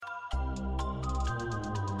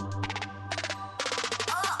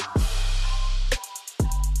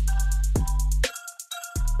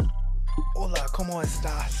¿Cómo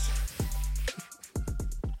estás?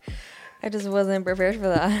 I just wasn't prepared for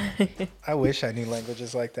that. I wish I knew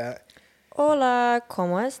languages like that. Hola,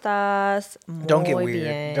 ¿cómo estás? Don't get Muy weird.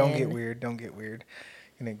 bien. Don't get weird. Don't get weird.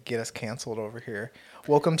 Gonna get us canceled over here.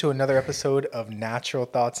 Welcome to another episode of Natural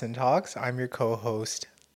Thoughts and Talks. I'm your co-host,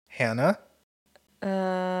 Hannah.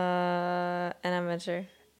 And I'm Venture.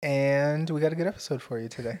 And we got a good episode for you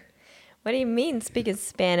today. What do you mean speaking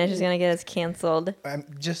Spanish is going to get us canceled?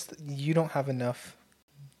 You don't have enough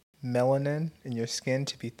melanin in your skin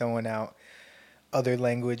to be throwing out other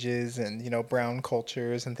languages and, brown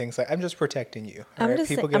cultures and things like I'm just protecting you. I'm right?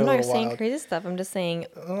 People get I'm a not little saying wild. crazy stuff. I'm just saying,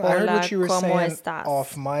 I heard what you were ¿cómo saying estás?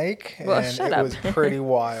 off mic, Well, and shut it up. was pretty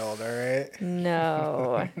wild, all right?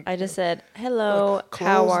 No. I just said, hello, Look,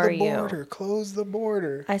 how are Close the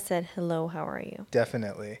border. I said, hello, how are you?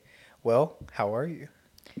 Definitely. Well, how are you?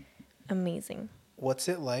 Amazing. What's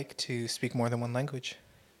it like to speak more than one language?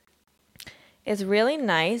 It's really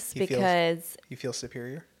nice because... You feel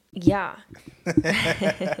superior? Yeah.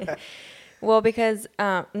 Well, because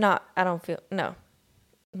I don't feel no.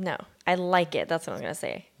 I like it. That's what I'm gonna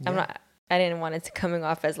say. Yeah. I didn't want it to coming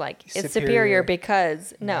off as like it's superior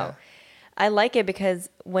because no. Yeah. I like it because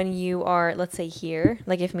when you are, let's say here,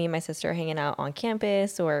 like if me and my sister are hanging out on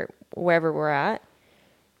campus or wherever we're at,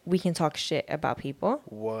 we can talk shit about people.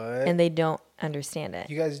 What? And they don't understand it.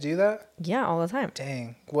 You guys do that? Yeah, all the time.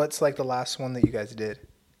 Dang. What's like the last one that you guys did?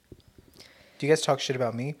 Do you guys talk shit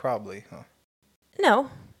about me? Probably, huh? No.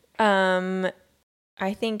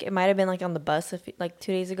 I think it might have been like on the bus like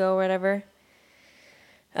 2 days ago or whatever.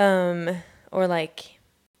 Or like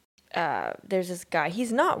there's this guy.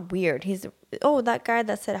 He's not weird. That guy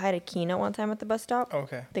that said hi to Kino one time at the bus stop.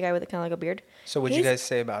 Okay. The guy with kind of like a beard. So what'd you guys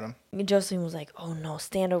say about him? Josephine was like, "Oh no,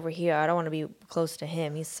 stand over here. I don't want to be close to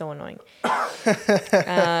him. He's so annoying."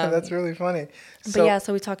 That's really funny.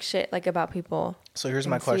 So we talk shit like about people. So here's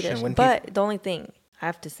my question: Swedish. The only thing I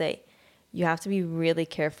have to say, you have to be really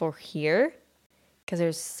careful here because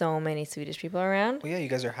there's so many Swedish people around. Well, yeah, you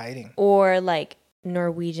guys are hiding. Or like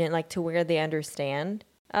Norwegian, like to where they understand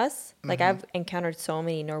us. Like I've encountered so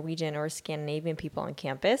many Norwegian or Scandinavian people on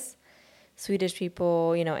campus, Swedish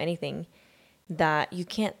people, anything, that you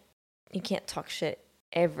can't talk shit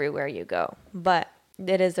everywhere you go. But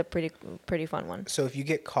it is a pretty fun one. So if you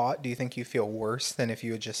get caught, do you think you feel worse than if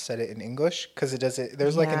you had just said it in English? Because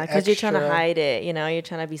there's like an extra... because you're trying to hide it, you're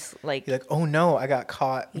trying to be like... You're like, oh no, I got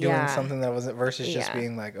caught doing something that wasn't, versus just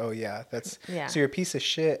being like, oh yeah, that's... Yeah. So you're a piece of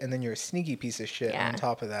shit, and then you're a sneaky piece of shit on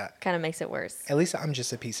top of that. Kind of makes it worse. At least I'm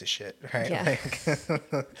just a piece of shit, right? Yeah.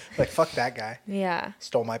 Like fuck that guy. Yeah.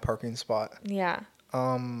 Stole my parking spot. Yeah.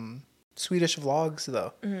 Swedish vlogs,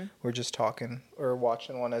 though. Mm-hmm. We're just talking or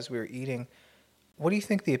watching one as we were eating. What do you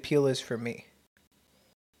think the appeal is for me?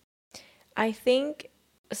 I think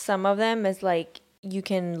some of them is like you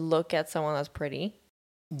can look at someone that's pretty.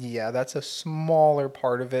 Yeah, that's a smaller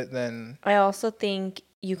part of it than... I also think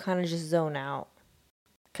you kind of just zone out.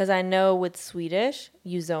 Because I know with Swedish,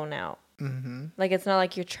 you zone out. Mm-hmm. Like it's not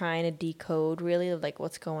like you're trying to decode really like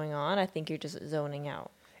what's going on. I think you're just zoning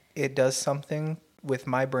out. It does something with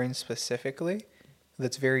my brain specifically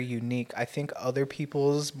that's very unique. I think other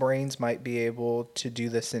people's brains might be able to do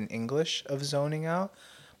this in English of zoning out,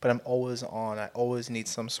 but I'm always on. I always need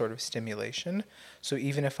some sort of stimulation. So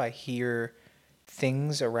even if I hear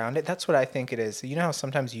things around it, that's what I think it is. You know how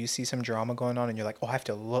sometimes you see some drama going on and you're like, oh, I have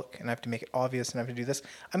to look and I have to make it obvious and I have to do this.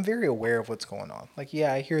 I'm very aware of what's going on. Like,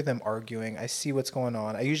 yeah, I hear them arguing. I see what's going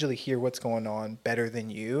on. I usually hear what's going on better than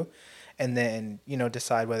you. And then,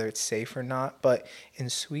 decide whether it's safe or not. But in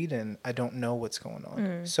Sweden, I don't know what's going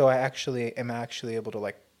on. So I am actually able to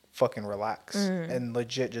like fucking relax and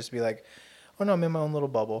legit just be like, oh no, I'm in my own little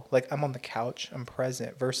bubble. Like I'm on the couch, I'm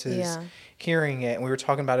present versus hearing it. And we were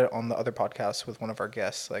talking about it on the other podcast with one of our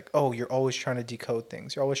guests. Like, oh, you're always trying to decode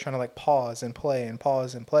things. You're always trying to like pause and play and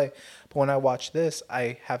pause and play. But when I watch this,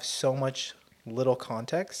 I have so much little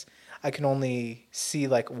context. I can only see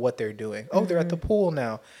like what they're doing. Oh, they're at the pool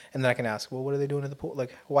now. And then I can ask, well, what are they doing at the pool?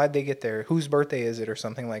 Like, why'd they get there? Whose birthday is it? Or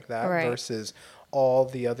something like that versus all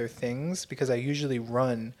the other things. Because I usually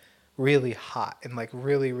run really hot and like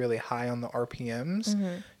really, really high on the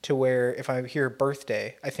RPMs to where if I hear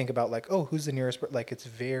birthday, I think about like, oh, who's the nearest? Like it's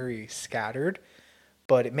very scattered,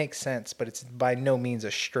 but it makes sense. But it's by no means a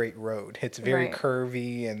straight road. It's very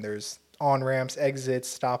curvy and there's on-ramps,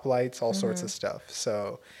 exits, stoplights, all sorts of stuff.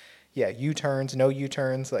 So... yeah, U-turns, no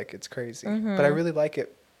U-turns, like it's crazy. But I really like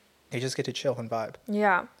it. You just get to chill and vibe.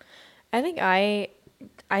 Yeah. I think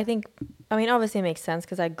obviously it makes sense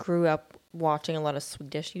because I grew up watching a lot of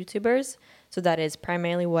Swedish YouTubers. So that is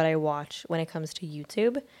primarily what I watch when it comes to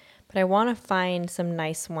YouTube. But I want to find some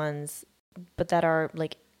nice ones but that are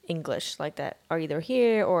like English, like that are either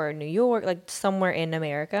here or New York, like somewhere in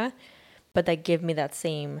America, but that give me that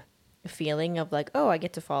same feeling of like, oh, I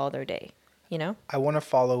get to follow their day, you know? I want to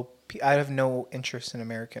follow. I have no interest in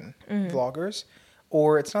American vloggers,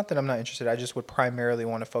 or it's not that I'm not interested. I just would primarily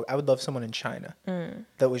want to focus. I would love someone in China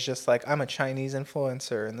that was just like, I'm a Chinese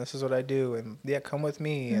influencer, and this is what I do, and yeah, come with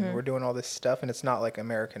me, and we're doing all this stuff, and it's not like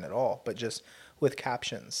American at all, but just with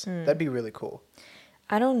captions. That'd be really cool.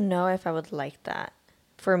 I don't know if I would like that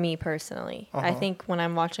for me personally. I Uh-huh. think when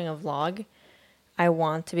I'm watching a vlog, I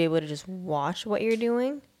want to be able to just watch what you're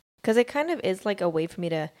doing because it kind of is like a way for me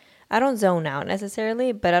to, I don't zone out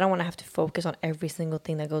necessarily, but I don't want to have to focus on every single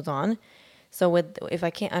thing that goes on. So if I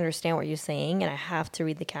can't understand what you're saying and I have to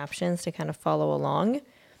read the captions to kind of follow along,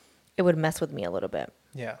 it would mess with me a little bit.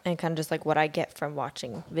 Yeah, And kind of just like what I get from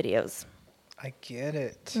watching videos. I get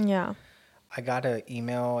it. Yeah. I got an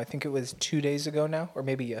email, I think it was 2 days ago now, or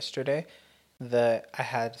maybe yesterday, that I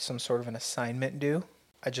had some sort of an assignment due.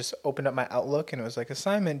 I just opened up my Outlook and it was like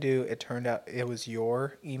assignment due. It turned out it was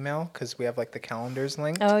your email because we have like the calendars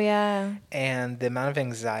linked. Oh, yeah. And the amount of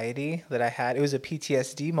anxiety that I had, it was a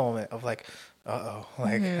PTSD moment of like,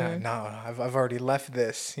 like, no, I've already left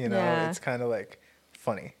this, you know? Yeah. It's kind of like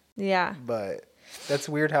funny. Yeah. But that's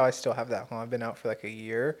weird how I still have that. Well, I've been out for like a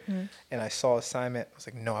year and I saw assignment. I was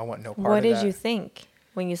like, no, I want no part What of did that. you think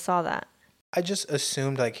when you saw that? I just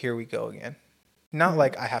assumed like, here we go again. Not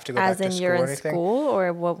like I have to go As back in to school you're or in anything. school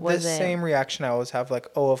or what was The it? same reaction I always have, like,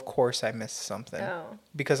 oh, of course I missed something. Oh.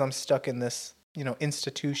 Because I'm stuck in this,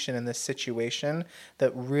 institution, in this situation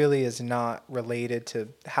that really is not related to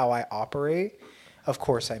how I operate. Of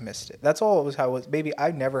course I missed it. That's all it was. How it was. Maybe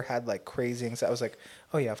I never had like crazy anxiety. I was like,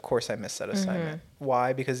 oh yeah, of course I missed that assignment.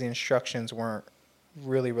 Why? Because the instructions weren't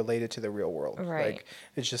really related to the real world. Right. Like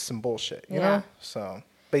it's just some bullshit, you Yeah. know? So,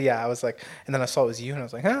 but yeah, I was like, and then I saw it was you and I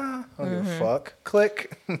was like, I don't give a fuck.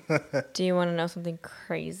 Click. Do you want to know something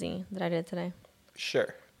crazy that I did today?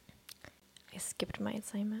 Sure. I skipped my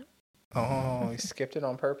assignment. Oh, you skipped it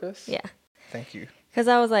on purpose? Yeah. Thank you. Because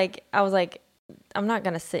I was like, I'm not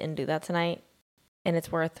going to sit and do that tonight. And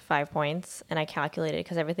it's worth 5 points. And I calculated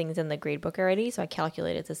because everything's in the grade book already. So I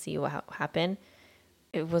calculated to see what happened.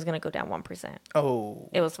 It was going to go down 1%. Oh,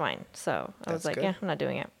 It was fine. So I was That's like, good. yeah, I'm not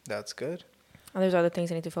doing it. that's good. And there's other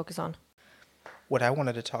things I need to focus on. What I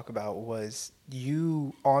wanted to talk about was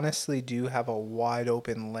you honestly do have a wide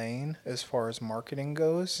open lane as far as marketing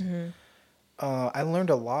goes. I learned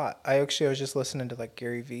a lot. I was just listening to like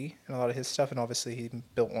Gary Vee and a lot of his stuff, and obviously he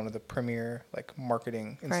built one of the premier like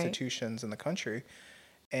marketing institutions in the country.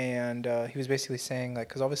 And he was basically saying like,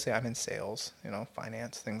 because obviously I'm in sales,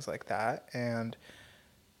 finance, things like that, and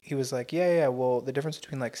he was like, yeah, well, the difference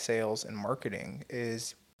between like sales and marketing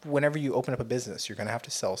is whenever you open up a business, you're going to have to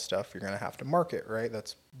sell stuff, you're going to have to market, right?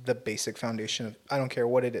 That's the basic foundation of, I don't care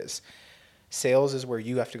what it is. Sales is where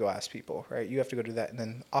you have to go ask people, right? You have to go do that. And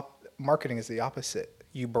then marketing is the opposite.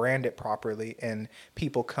 You brand it properly and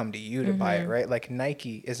people come to you to buy it, right? Like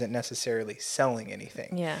Nike isn't necessarily selling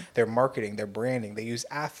anything. Yeah. They're marketing, they're branding. They use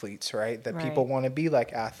athletes, right? That people Right. want to be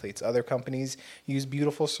like athletes. Other companies use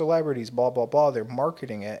beautiful celebrities, blah, blah, blah. They're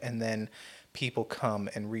marketing it. And then people come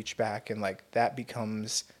and reach back and like that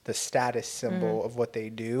becomes the status symbol of what they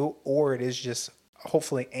do. Or it is just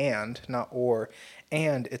hopefully and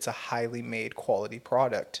it's a highly made quality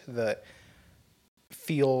product that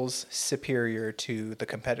feels superior to the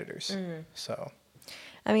competitors. So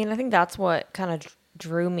I mean, I think that's what kind of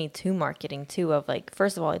drew me to marketing too. Of like,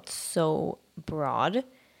 first of all, it's so broad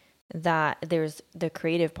that there's the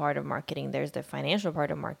creative part of marketing, there's the financial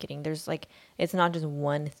part of marketing. There's like, it's not just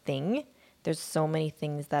one thing. There's so many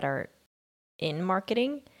things that are in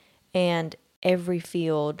marketing, and every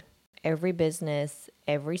field, every business,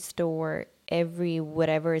 every store, every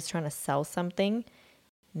whatever is trying to sell something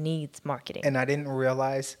needs marketing. and I didn't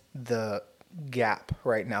realize the gap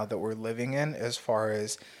right now that we're living in as far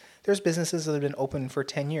as there's businesses that have been open for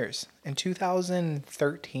 10 years. In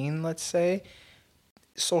 2013, let's say,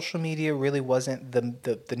 social media really wasn't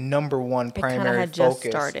the number one kinda primary had just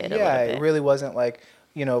focus. started a Yeah, little it bit. really wasn't like,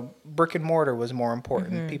 brick and mortar was more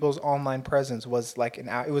important. People's online presence was like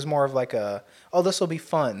it was more of like this will be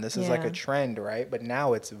fun. This is like Yeah. a trend, right? But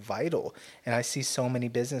now it's vital. And I see so many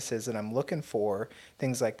businesses that I'm looking for,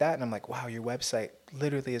 things like that. And I'm like, wow, your website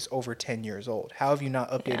literally is over 10 years old. How have you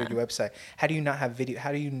not updated your website? How do you not have video?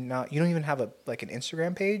 How do you not, you don't even have an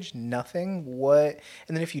Instagram page? Nothing? What?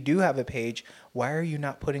 And then if you do have a page, why are you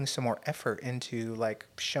not putting some more effort into like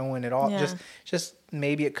showing it all? Yeah. Just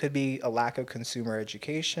maybe it could be a lack of consumer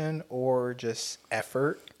education or just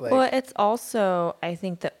effort. Like, Well, it's also, I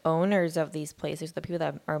think, the owners of these places, the people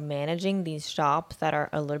that are managing these shops that are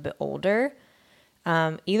a little bit older,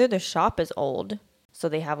 either the shop is old, so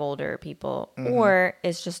they have older people, or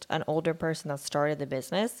it's just an older person that started the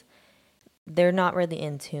business. They're not really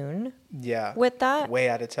in tune yeah, with that. way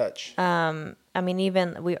out of touch. I mean,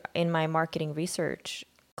 even we in my marketing research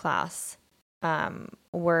class,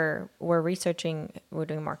 we're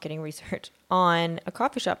doing marketing research on a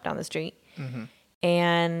coffee shop down the street,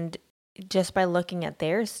 and just by looking at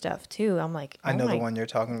their stuff too, I'm like, I know the one you're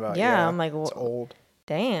talking about. yeah, I'm like, it's old.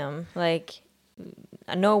 Damn, like,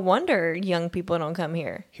 no wonder young people don't come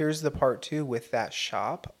here. Here's the part too with that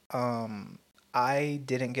shop. I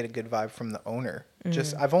didn't get a good vibe from the owner.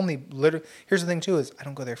 Just I've only literally. Here's the thing too is I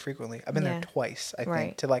don't go there frequently. I've been there twice, I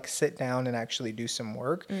think, to like sit down and actually do some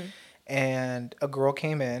work. And a girl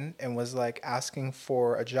came in and was like asking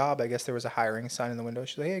for a job. I guess there was a hiring sign in the window.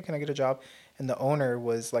 She's like, "Hey, can I get a job?" And the owner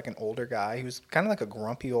was like an older guy. He was kind of like a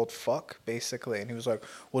grumpy old fuck, basically. And he was like,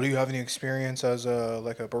 "Well, do you have any experience as a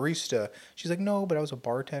barista?" She's like, "No, but I was a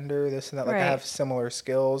bartender, this and that. Like, I have similar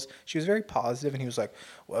skills." She was very positive, and he was like,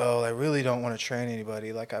 "Well, I really don't want to train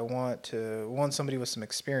anybody. Like, I want somebody with some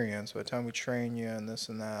experience by the time we train you and this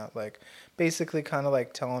and that." Like, basically kind of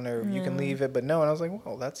like telling her, "You can leave it," but no. And I was like,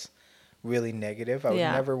 "Well, that's really negative. I would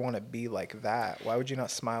never want to be like that. Why would you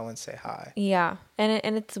not smile and say hi?" Yeah, and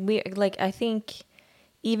it's weird. Like, I think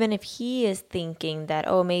even if he is thinking that,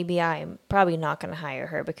 oh, maybe I'm probably not going to hire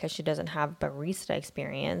her because she doesn't have barista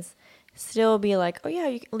experience, still be like, oh yeah,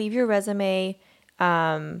 you can leave your resume.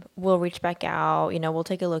 We'll reach back out. We'll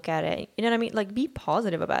take a look at it. You know what I mean? Like, be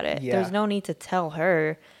positive about it. Yeah. There's no need to tell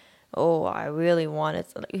her, oh, I really want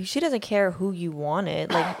it. Like, she doesn't care who you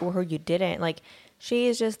wanted, like, or who you didn't. Like, she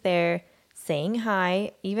is just there saying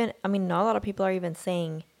hi. Even, I mean, not a lot of people are even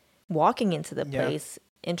walking into the place,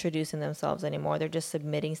 introducing themselves anymore. They're just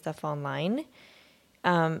submitting stuff online.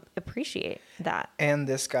 Appreciate that. And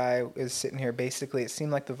this guy is sitting here. Basically, it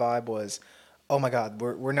seemed like the vibe was, oh my God,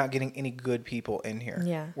 we're not getting any good people in here.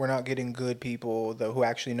 Yeah. We're not getting good people who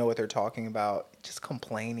actually know what they're talking about. Just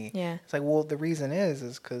complaining. Yeah. It's like, well, the reason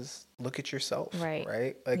is because look at yourself.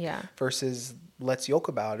 Right. Like, versus Let's Yoke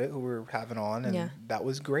About It, who we're having on, and that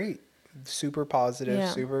was great. Super positive,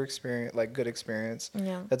 super experience, like good experience.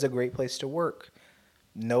 Yeah. That's a great place to work.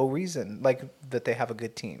 No reason like that they have a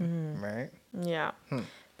good team, right? Yeah.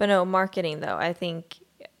 But no, marketing though, I think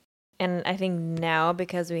now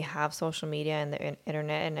because we have social media and the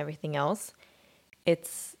internet and everything else,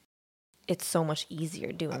 it's so much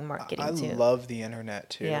easier doing marketing too. I love the internet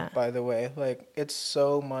too, by the way. Like, it's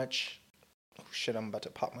so much. Oh shit, I'm about to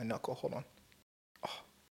pop my knuckle. Hold on. Oh,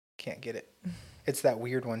 can't get it. It's that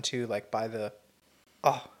weird one too, like by the,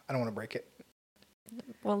 I don't want to break it.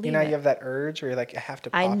 Well, you have that urge where you're like, I have to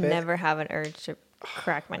pop it. I never have an urge to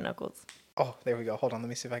crack my knuckles. Oh, there we go. Hold on, let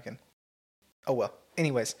me see if I can. Oh well.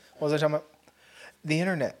 Anyways, what was I talking about? The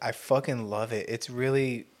internet. I fucking love it. It's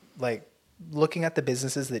really like looking at the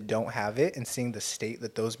businesses that don't have it and seeing the state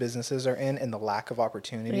that those businesses are in and the lack of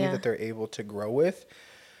opportunity that they're able to grow with.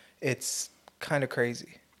 It's kind of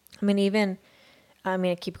crazy.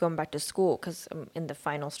 I keep going back to school because I'm in the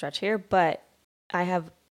final stretch here, but I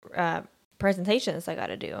have presentations I got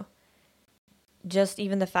to do. Just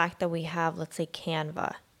even the fact that we have, let's say,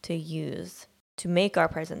 Canva to use to make our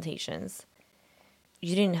presentations.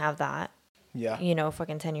 You didn't have that. Yeah.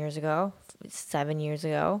 Fucking 10 years ago, 7 years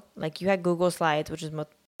ago. Like, you had Google Slides, which is the most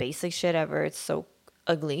basic shit ever. It's so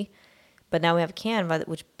ugly. But now we have Canva,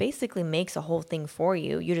 which basically makes a whole thing for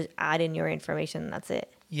you. You just add in your information and that's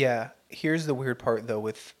it. Yeah. Here's the weird part, though,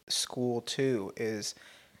 with school, too, is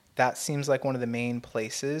that seems like one of the main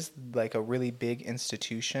places, like a really big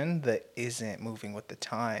institution that isn't moving with the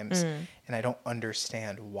times. And I don't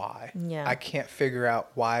understand why. Yeah. I can't figure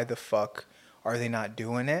out why the fuck are they not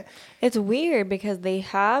doing it. It's weird because they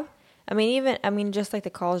have, just like the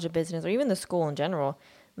College of Business or even the school in general,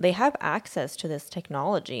 they have access to this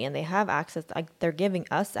technology and they have access, like they're giving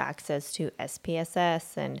us access to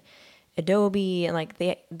SPSS and Adobe, and like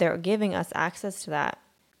they're giving us access to that,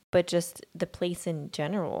 but just the place in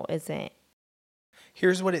general isn't.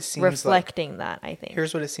 Here's what it seems reflecting that, I think.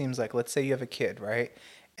 Here's what it seems like. Let's say you have a kid, right?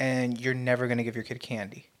 And you're never going to give your kid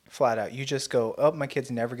candy. Flat out. You just go, oh, my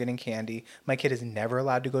kid's never getting candy. My kid is never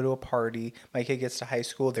allowed to go to a party. My kid gets to high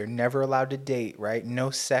school. They're never allowed to date, right? No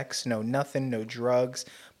sex, no nothing, no drugs,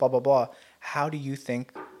 blah, blah, blah. How do you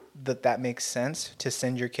think that makes sense to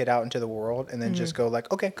send your kid out into the world and then just go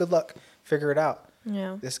like, okay, good luck. Figure it out.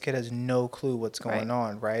 Yeah. This kid has no clue what's going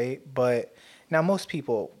on, right? But Now, most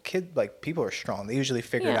people, people are strong. They usually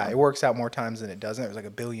figure it out. It works out more times than it doesn't. There's like a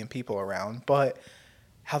billion people around. But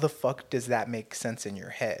how the fuck does that make sense in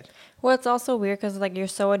your head? Well, it's also weird because like you're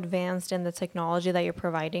so advanced in the technology that you're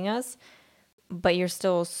providing us, but you're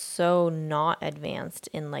still so not advanced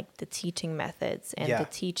in like the teaching methods and the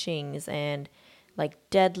teachings and like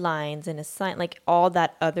deadlines and like all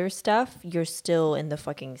that other stuff. You're still in the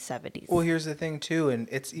fucking 70s. Well, here's the thing too, and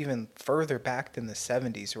it's even further back than the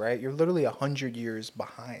 70s, right? You're literally 100 years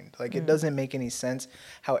behind. Like, it doesn't make any sense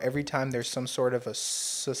how every time there's some sort of a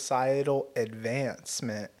societal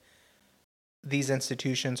advancement, these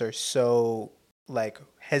institutions are so like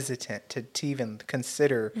hesitant to even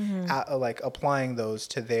consider like applying those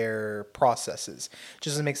to their processes.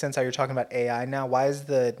 Just doesn't make sense how you're talking about AI now. Why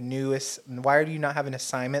do you not have an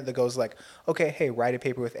assignment that goes like, okay, hey, write a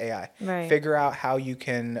paper with AI. Right. Figure out how you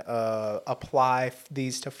can apply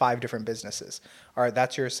these to 5 different businesses. All right,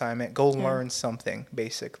 that's your assignment. Go learn something,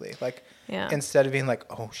 basically. Like, instead of being like,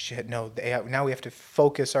 oh shit, no, the AI, now we have to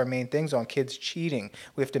focus our main things on kids cheating.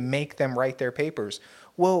 We have to make them write their papers.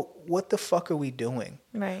 Well, what the fuck are we doing?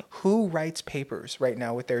 Right. Who writes papers right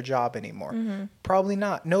now with their job anymore? Probably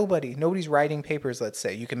not. Nobody's writing papers, let's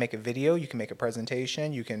say. You can make a video, you can make a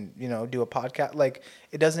presentation, you can, do a podcast. Like,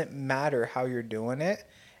 it doesn't matter how you're doing it.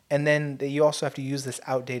 And then you also have to use this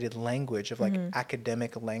outdated language of like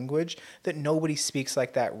academic language that nobody speaks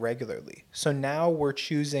like that regularly. So now we're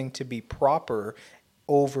choosing to be proper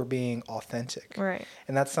over being authentic. Right.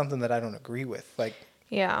 And that's something that I don't agree with. Like,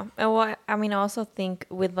 yeah. And well, I mean, I also think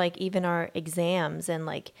with like even our exams and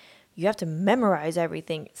like you have to memorize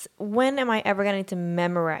everything. When am I ever going to need to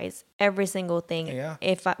memorize every single thing? Yeah.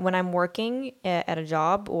 When I'm working at a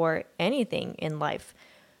job or anything in life,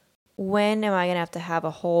 when am I going to have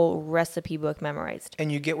a whole recipe book memorized?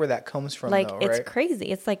 And you get where that comes from, like, though, it's right? crazy.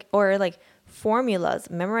 It's like, or like formulas,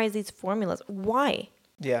 memorize these formulas. Why?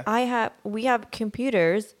 Yeah. We have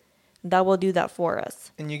computers that will do that for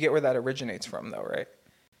us. And you get where that originates from, though, right?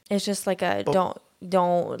 It's just like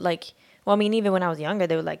don't like, well, I mean, even when I was younger,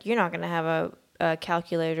 they were like, you're not going to have a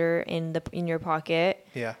calculator in your pocket.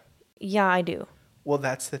 Yeah. Yeah, I do. Well,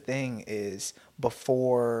 that's the thing is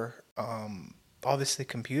before, obviously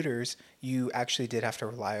computers, you actually did have to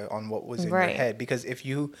rely on what was in your head. Because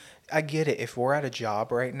I get it. If we're at a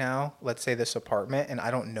job right now, let's say this apartment, and I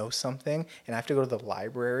don't know something and I have to go to the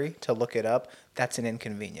library to look it up, that's an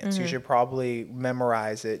inconvenience. You should probably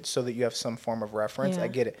memorize it so that you have some form of reference. I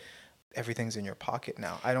get it. Everything's in your pocket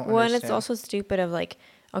now. I don't understand. And it's also stupid of like,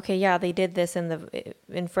 okay, yeah, they did this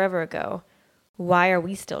in forever ago. Why are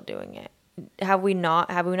we still doing it? Have we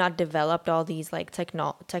not developed all these like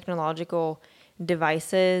technological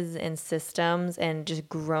devices and systems and just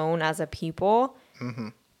grown as a people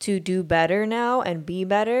to do better now and be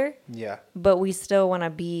better? Yeah. But we still want to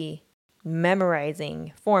be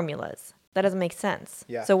memorizing formulas. That doesn't make sense.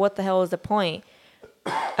 Yeah. So what the hell is the point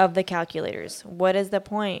of the calculators? What is the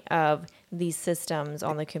point of these systems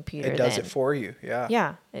on the computer? It does it for you. Yeah.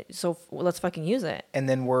 Yeah. So let's fucking use it. And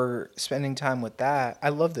then we're spending time with that. I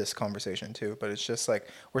love this conversation too, but it's just like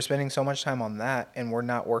we're spending so much time on that and we're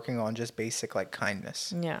not working on just basic like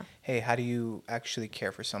kindness. Yeah. Hey, how do you actually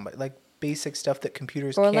care for somebody? Like basic stuff that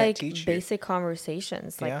computers can't like teach you. Or like basic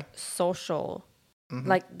conversations, like social.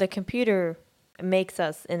 Like the computer makes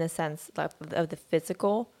us, in a sense, of the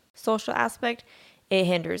physical social aspect. It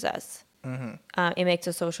hinders us. It makes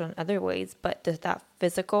us social in other ways, but that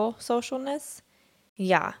physical socialness,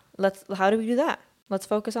 how do we do that? Let's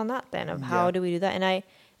focus on that then. Of how do we do that? And I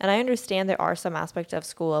understand there are some aspects of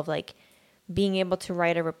school of like being able to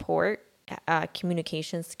write a report,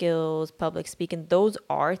 communication skills, public speaking. Those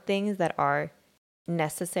are things that are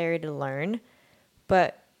necessary to learn,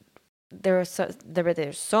 but there's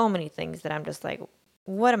so many things that I'm just like,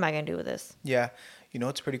 what am I gonna do with this? Yeah. You know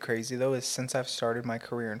what's pretty crazy, though, is since I've started my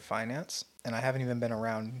career in finance, and I haven't even been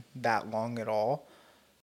around that long at all,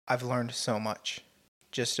 I've learned so much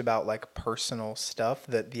just about, like, personal stuff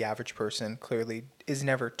that the average person clearly is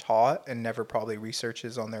never taught and never probably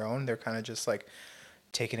researches on their own. They're kind of just, like,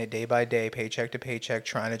 taking it day by day, paycheck to paycheck,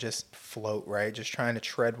 trying to just float, right? Just trying to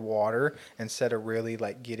tread water instead of really,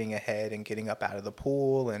 like, getting ahead and getting up out of the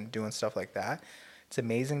pool and doing stuff like that. It's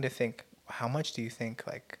amazing to think, how much do you think,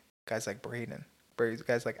 like, guys like Braden,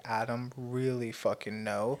 guys like Adam really fucking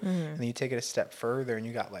know? And then you take it a step further and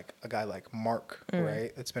you got like a guy like Mark,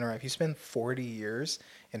 right? That's been around. If you spend 40 years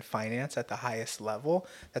in finance at the highest level,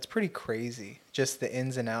 that's pretty crazy. Just the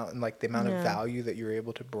ins and outs and like the amount of value that you're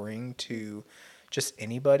able to bring to just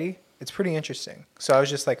anybody. It's pretty interesting. So I was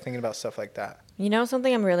just like thinking about stuff like that. You know,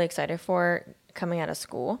 something I'm really excited for coming out of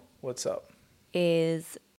school. What's up?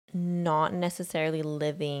 Is not necessarily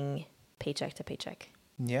living paycheck to paycheck.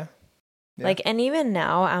 Yeah. Yeah. Like, and even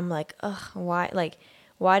now I'm like, ugh, why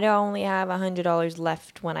do I only have $100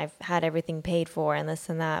 left when I've had everything paid for and this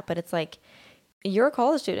and that? But it's like, you're a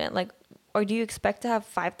college student, like, or do you expect to have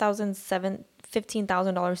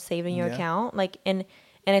 $15,000 saved in your Yeah. account? Like, and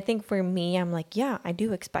I think for me, I'm like, yeah, I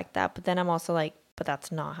do expect that. But then I'm also like, but that's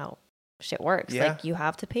not how shit works. Yeah. Like, you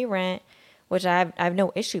have to pay rent, which I have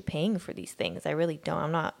no issue paying for these things. I really don't.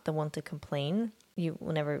 I'm not the one to complain. You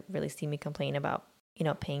will never really see me complain about,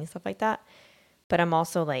 paying stuff like that. But I'm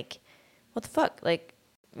also like, what the fuck? Like,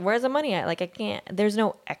 where's the money at? Like, I can't, there's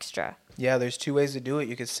no extra. Yeah, there's two ways to do it.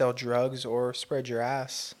 You could sell drugs or spread your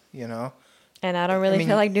ass, And I don't really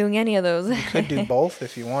feel like doing any of those. You could do both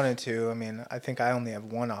if you wanted to. I mean, I think I only have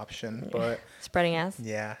one option, but spreading ass.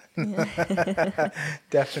 Yeah.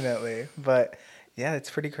 Definitely. But yeah, it's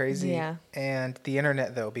pretty crazy. Yeah. And the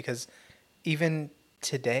internet though, because even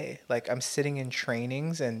today, like I'm sitting in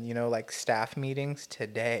trainings and, like staff meetings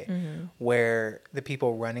today where the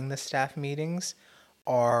people running the staff meetings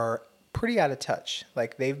are pretty out of touch.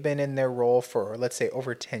 Like they've been in their role for, let's say,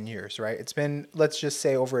 over 10 years, right? It's been, let's just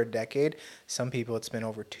say, over a decade. Some people it's been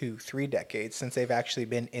over 2-3 decades since they've actually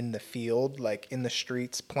been in the field, like in the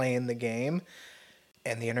streets playing the game.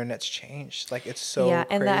 And the internet's changed. Like it's so yeah,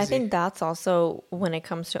 and crazy. I think that's also when it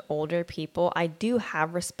comes to older people, I do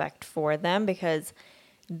have respect for them because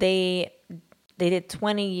they did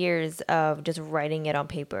 20 years of just writing it on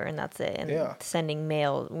paper and that's it, and sending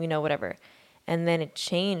mail, whatever. And then it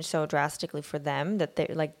changed so drastically for them that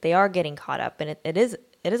they are getting caught up, and it is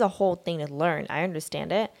a whole thing to learn. I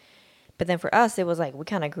understand it. But then for us, it was like we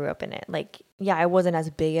kind of grew up in it. Like, yeah, it wasn't as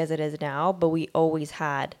big as it is now, but we always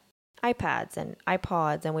had iPads and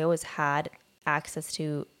iPods, and we always had access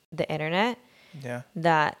to the internet. Yeah.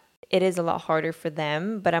 That it is a lot harder for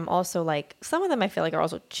them. But I'm also like, some of them I feel like are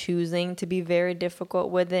also choosing to be very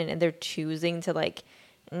difficult with it, and they're choosing to like,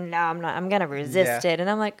 no, I'm not, I'm going to resist it. And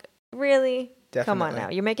I'm like, really? Definitely. Come on now.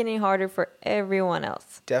 You're making it harder for everyone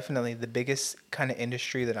else. Definitely. The biggest kind of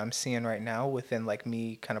industry that I'm seeing right now within like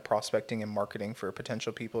me kind of prospecting and marketing for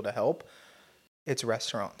potential people to help, it's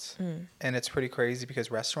restaurants. And it's pretty crazy because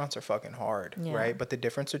restaurants are fucking hard, right? But the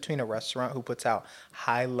difference between a restaurant who puts out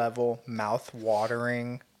high level, mouth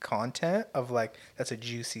watering content of like, that's a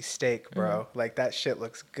juicy steak, bro. Like that shit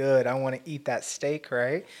looks good. I want to eat that steak,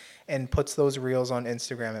 right? And puts those reels on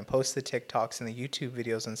Instagram and posts the TikToks and the YouTube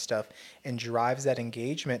videos and stuff and drives that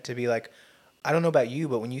engagement to be like, I don't know about you,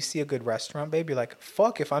 but when you see a good restaurant, babe, you're like,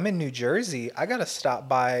 fuck, if I'm in New Jersey, I got to stop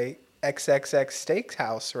by XXX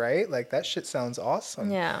Steakhouse, right? Like that shit sounds awesome.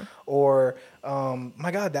 Yeah. Or,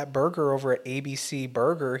 my God, that burger over at ABC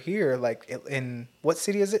Burger here, like in what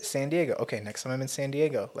city is it? San Diego. Okay, next time I'm in San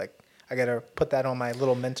Diego, like I got to put that on my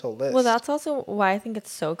little mental list. Well, that's also why I think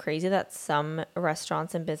it's so crazy that some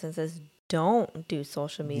restaurants and businesses don't do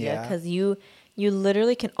social media, because you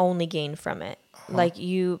literally can only gain from it. Like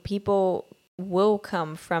people will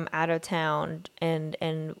come from out of town and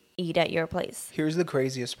eat at your place. Here's the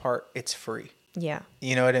craziest part. It's free. Yeah.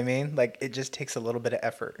 You know what I mean? Like it just takes a little bit of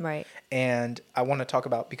effort. Right. And I want to talk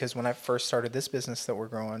about, because when I first started this business that we're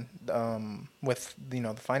growing, with,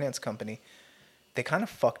 the finance company, they kind of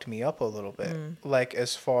fucked me up a little bit. Like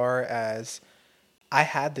as far as I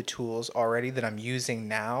had the tools already that I'm using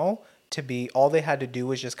now to be, all they had to do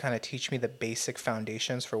was just kind of teach me the basic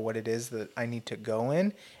foundations for what it is that I need to go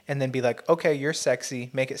in, and then be like, okay, you're sexy,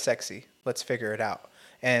 make it sexy. Let's figure it out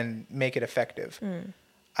and make it effective.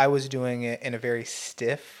 I was doing it in a very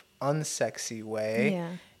stiff, unsexy way. Yeah.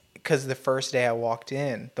 Because the first day I walked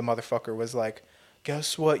in, the motherfucker was like,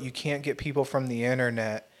 guess what? You can't get people from the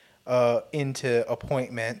internet into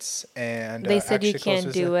appointments. And they said you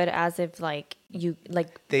can't do it as if like you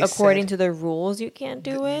according to the rules you can't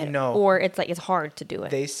do it. No, or it's like it's hard to do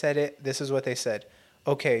it. They said it. This is what they said.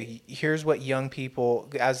 Okay, here's what young people,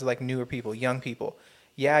 as like newer people, young people.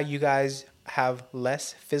 Yeah, you guys have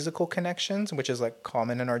less physical connections, which is like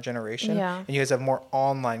common in our generation. Yeah. And you guys have more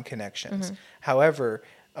online connections. However,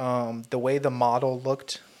 the way the model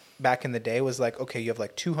looked back in the day was like, okay, you have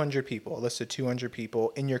like 200 people, a list of 200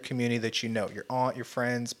 people in your community that you know, your aunt, your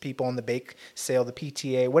friends, people on the bake sale, the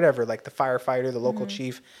PTA, whatever, like the firefighter, the local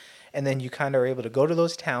chief. And then you kind of are able to go to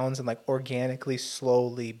those towns and like organically,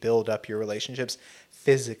 slowly build up your relationships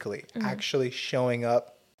physically, actually showing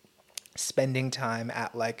up, spending time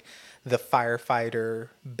at like the firefighter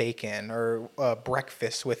bake-in or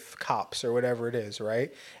breakfast with cops or whatever it is,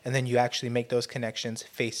 right? And then you actually make those connections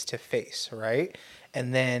face to face, right?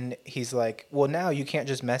 And then he's like, well, now you can't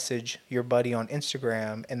just message your buddy on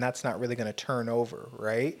Instagram and that's not really going to turn over,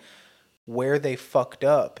 right? Where they fucked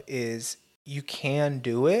up is you can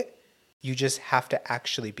do it, You just have to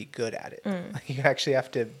actually be good at it. Like, you actually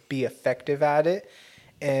have to be effective at it.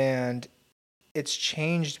 And it's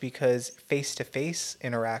changed because face-to-face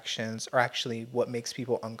interactions are actually what makes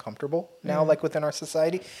people uncomfortable now, like within our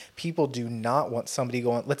society. People do not want somebody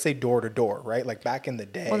going, let's say, door to door, right? Like back in the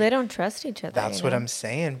day. Well, they don't trust each other. That's what I'm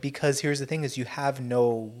saying. Because here's the thing is you have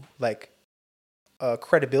no like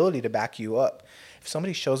credibility to back you up. If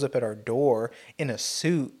somebody shows up at our door in a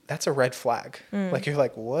suit, that's a red flag. Like, you're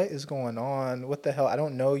like, what is going on? What the hell? I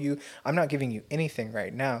don't know you. I'm not giving you anything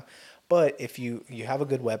right now. But if you have a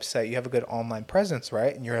good website, you have a good online presence,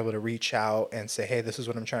 right? And you're able to reach out and say, hey, this is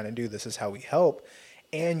what I'm trying to do. This is how we help.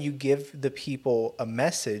 And you give the people a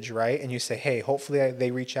message, right? And you say, hey, hopefully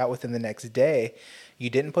they reach out within the next day. You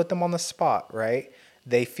didn't put them on the spot, right?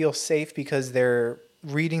 They feel safe because they're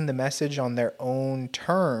reading the message on their own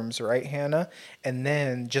terms, right, Hannah? And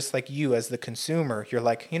then just like you as the consumer, you're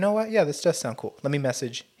like, you know what? Yeah, this does sound cool. Let me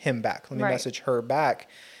message him back. Let me message her back.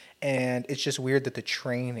 And it's just weird that the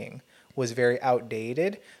training was very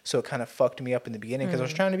outdated. So it kind of fucked me up in the beginning because I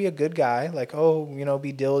was trying to be a good guy, like, oh, you know,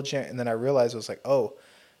 be diligent. And then I realized I was like, oh,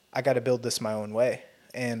 I got to build this my own way.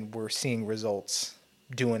 And we're seeing results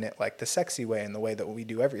doing it like the sexy way and the way that we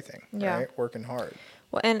do everything, right? Working hard.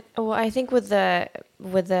 Well, I think with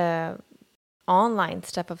the online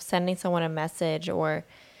stuff of sending someone a message or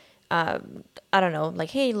I don't know, like,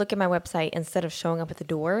 hey, look at my website instead of showing up at the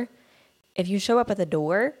door. If you show up at the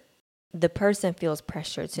door, the person feels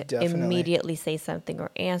pressure to immediately say something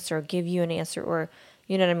or answer, or give you an answer, or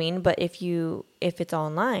you know what I mean? But if it's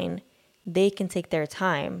online, they can take their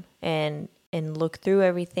time and look through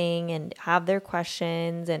everything and have their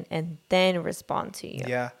questions and then respond to you.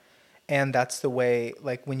 Yeah. And that's the way,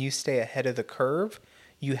 like, when you stay ahead of the curve,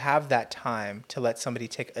 you have that time to let somebody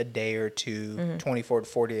take a day or two, 24 to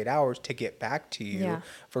 48 hours to get back to you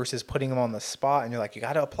versus putting them on the spot. And you're like, you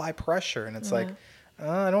got to apply pressure. And it's like,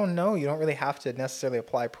 I don't know. You don't really have to necessarily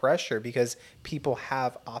apply pressure because people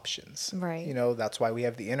have options. Right. You know, that's why we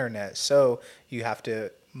have the internet. So you have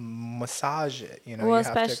to massage it. You know, well,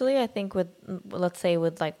 especially I think with, let's say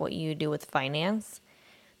with like what you do with finance,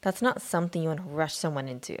 that's not something you want to rush someone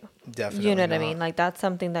into. Definitely. You know what I mean? Like, that's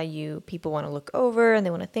something that people want to look over and they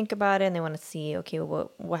want to think about it and they want to see, okay, well,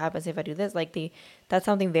 what happens if I do this? Like, that's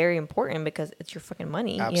something very important because it's your fucking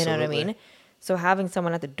money. Absolutely. You know what I mean? So having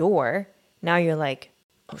someone at the door, now you're like,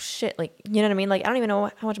 oh shit, like, you know what I mean? Like, I don't even know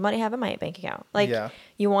how much money I have in my bank account. Like,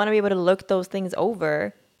 you want to be able to look those things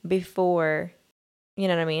over before, you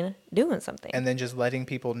know what I mean, doing something. And then just letting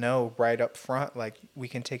people know right up front, like, we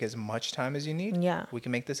can take as much time as you need. Yeah. We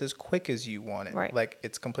can make this as quick as you want it. Right. Like,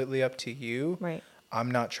 it's completely up to you. Right. I'm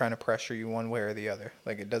not trying to pressure you one way or the other.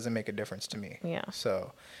 Like, it doesn't make a difference to me. Yeah.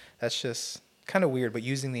 So that's just kind of weird, but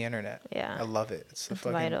using the internet. Yeah. I love it. It's the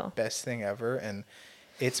fucking vital. best thing ever. And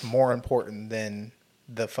it's more important than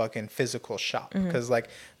the fucking physical shop, because like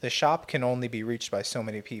the shop can only be reached by so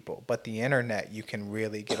many people, but the internet, you can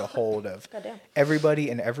really get a hold of everybody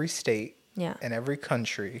in every state and every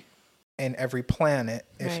country and every planet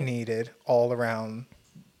if needed, all around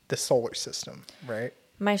the solar system, right?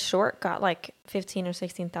 My short got like 15 or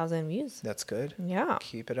 16,000 views. That's good. Yeah.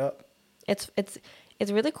 Keep it up. It's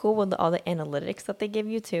really cool with all the analytics that they give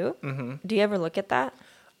you too. Do you ever look at that?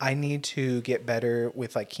 I need to get better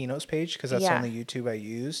with like Kino's page because that's the only YouTube I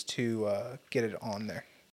use to get it on there.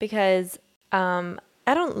 Because I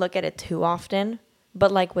don't look at it too often,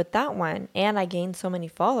 but like with that one, and I gained so many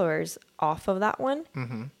followers off of that one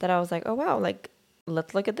that I was like, oh wow, like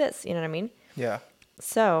let's look at this. You know what I mean? Yeah.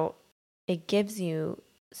 So it gives you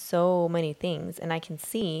so many things, and I can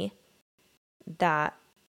see that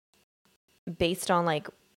based on like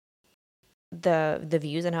the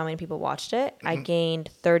views and how many people watched it, I gained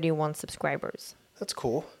 31 subscribers. That's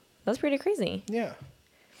cool. That's pretty crazy. Yeah.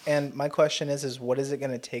 And my question is what is it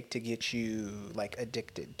going to take to get you like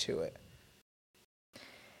addicted to it?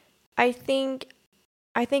 I think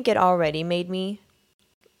it already made me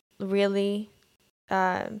really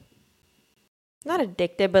not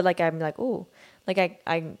addicted, but like I'm like, ooh, like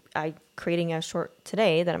I creating a short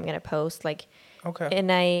today that I'm going to post, like, okay.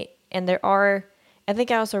 And there are, I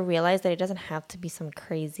think I also realized that it doesn't have to be some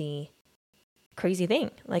crazy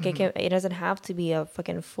thing. Like it doesn't have to be a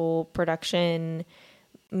fucking full production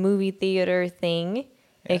movie theater thing.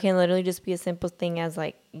 Yeah. It can literally just be a simple thing as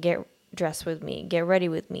like, get dressed with me, get ready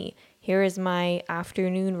with me. Here is my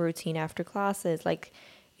afternoon routine after classes. Like,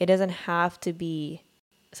 it doesn't have to be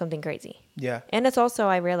something crazy. Yeah. And it's also,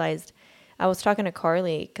 I realized, I was talking to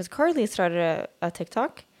Carly, because Carly started a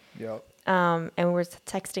TikTok. Yep. And we were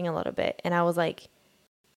texting a little bit, and I was like,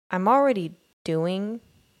 I'm already doing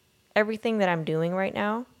everything that I'm doing right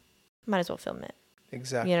now. Might as well film it.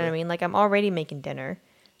 Exactly. You know what I mean? Like, I'm already making dinner.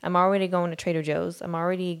 I'm already going to Trader Joe's. I'm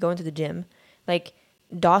already going to the gym. Like,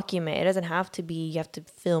 document. It doesn't have to be, you have to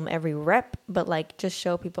film every rep, but like, just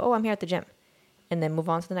show people, oh, I'm here at the gym. And then move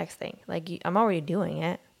on to the next thing. Like, I'm already doing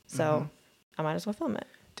it. So I might as well film it.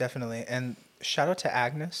 Definitely. And shout out to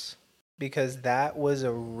Agnes, because that was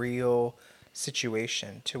a real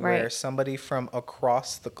situation to where Right. somebody from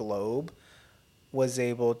across the globe was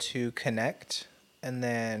able to connect and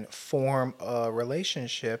then form a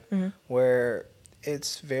relationship where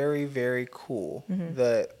it's very, very cool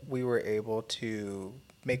that we were able to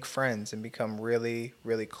make friends and become really,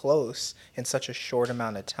 really close in such a short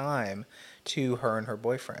amount of time to her and her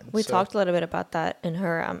boyfriend. We talked a little bit about that in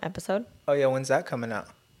her episode. Oh, yeah. When's that coming out?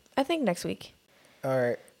 I think next week. All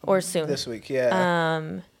right. Or soon. This week,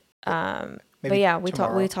 yeah. But yeah, we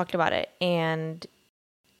tomorrow. talked about it, and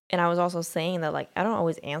I was also saying that, like, I don't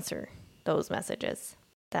always answer those messages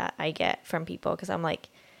that I get from people, because I'm like,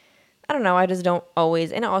 I don't know, I just don't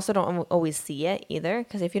always, and I also don't always see it either,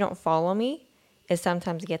 because if you don't follow me, it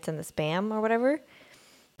sometimes gets in the spam or whatever.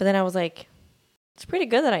 But then I was like, it's pretty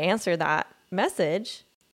good that I answered that message,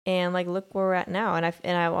 and like, look where we're at now. And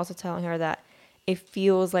I'm also telling her that it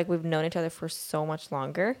feels like we've known each other for so much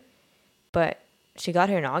longer, but she got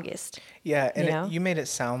here in August. Yeah, and you made it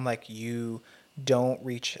sound like you don't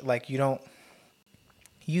reach, like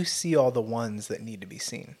you see all the ones that need to be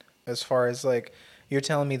seen. As far as like, you're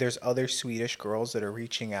telling me there's other Swedish girls that are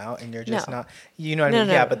reaching out and you're just not, you know what I mean?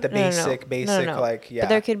 Yeah, but the basic, like, yeah. But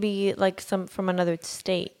there could be like some from another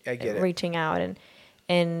state I get it. reaching out,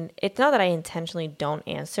 and it's not that I intentionally don't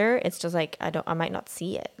answer. It's just like, I might not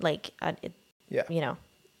see it. Like, yeah. You know,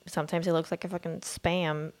 sometimes it looks like a fucking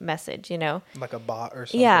spam message, you know? Like a bot or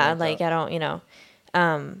something. Yeah, like I don't, you know.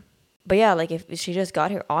 But yeah, like, if she just got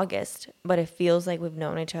here August, but it feels like we've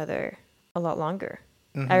known each other a lot longer.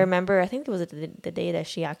 I remember, I think it was the day that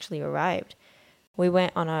she actually arrived. We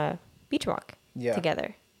went on a beach walk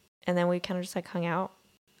together. And then we kind of just like hung out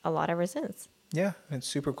a lot ever since. Yeah, it's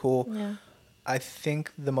super cool. Yeah. I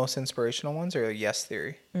think the most inspirational ones are Yes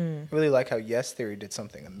Theory. I really like how Yes Theory did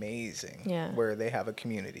something amazing. Yeah. Where they have a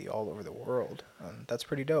community all over the world. That's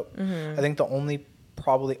pretty dope. I think the only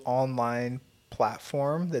probably online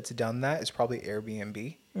platform that's done that is probably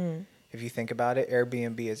Airbnb. If you think about it,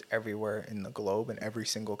 Airbnb is everywhere in the globe, in every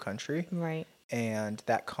single country. Right. And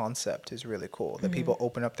that concept is really cool. That people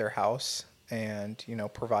open up their house and, you know,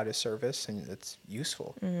 provide a service, and it's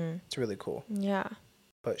useful. It's really cool. Yeah.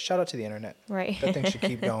 But shout out to the internet. Right. That thing should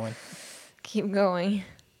keep going. Keep going.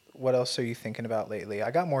 What else are you thinking about lately?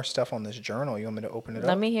 I got more stuff on this journal. You want me to open it up?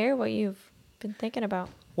 Let me hear what you've been thinking about.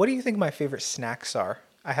 What do you think my favorite snacks are?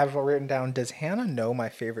 I have it written down. Does Hannah know my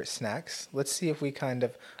favorite snacks? Let's see if we kind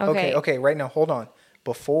of... Okay, right now, hold on.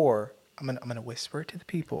 Before, I'm gonna whisper it to the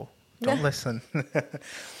people. Don't listen.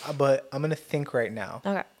 But I'm going to think right now.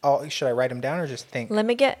 Okay. Should I write them down or just think? Let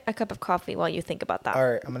me get a cup of coffee while you think about that.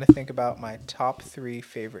 All right. I'm going to think about my top 3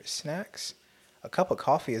 favorite snacks. A cup of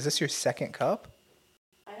coffee. Is this your second cup?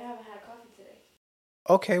 I haven't had coffee today.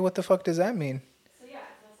 Okay. What the fuck does that mean? So yeah,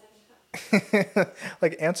 it's my second cup.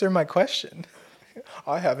 Like, answer my question.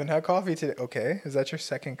 I haven't had coffee today. Okay. Is that your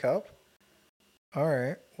second cup? All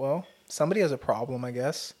right. Well, somebody has a problem, I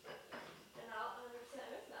guess.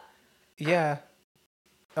 Yeah.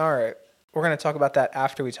 All right. We're going to talk about that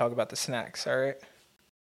after we talk about the snacks, all right?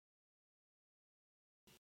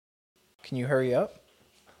 Can you hurry up?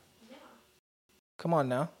 Yeah. Come on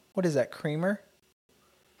now. What is that, creamer?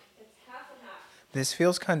 It's half and half. This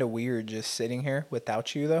feels kind of weird just sitting here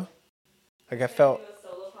without you, though. Like, I felt... Can I do a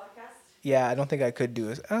solo podcast? Yeah, I don't think I could do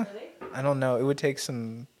it. Really? I don't know. It would take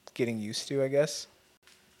some getting used to, I guess.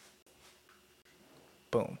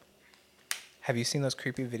 Boom. Have you seen those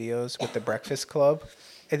creepy videos with the Breakfast Club?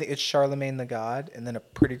 I think it's Charlemagne the God, and then a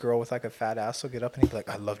pretty girl with like a fat ass will get up and he'd be like,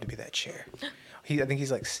 "I'd love to be that chair." I think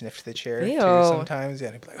he's like sniffed the chair too sometimes. Yeah,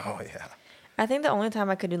 and he'd be like, "Oh yeah." I think the only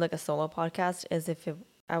time I could do like a solo podcast is if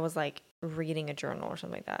I was like reading a journal or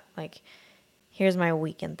something like that. Like, here's my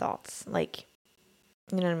weekend thoughts. Like,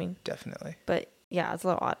 you know what I mean? Definitely. But yeah, it's a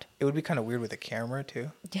little odd. It would be kind of weird with a camera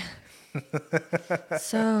too. Yeah.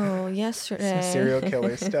 So yesterday. Some serial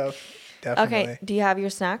killer stuff. Definitely. Okay. Do you have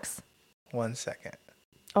your snacks? 1 second.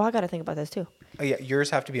 Oh, I got to think about this too. Oh yeah,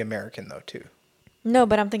 yours have to be American though too. No,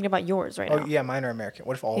 but I'm thinking about yours right now. Oh yeah, mine are American.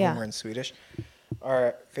 What if all of them were in Swedish? All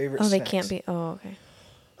right, favorite snacks. Oh, they can't be. Oh, okay.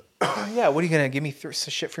 Yeah, what are you gonna give me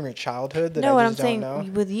shit from your childhood that no, I what just I'm saying don't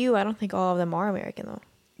know? with you, I don't think all of them are American though.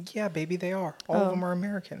 Yeah, baby, they are. All of them are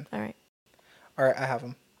American. All right. All right, I have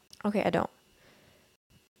them. Okay, I don't.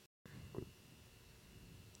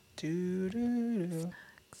 Doo-doo-doo.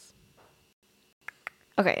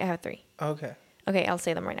 Okay, I have 3. Okay. Okay, I'll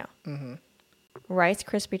say them right now. Mm-hmm. Rice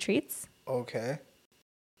Krispie Treats, Okay.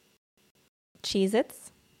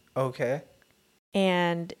 Cheez-Its, Okay.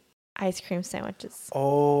 and ice cream sandwiches.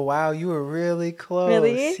 Oh, wow. You were really close.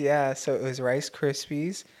 Really? Yeah. So it was Rice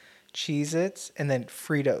Krispies, Cheez-Its, and then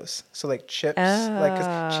Fritos. So like chips. Like,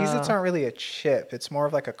 because Cheez-Its Oh, aren't really a chip. It's more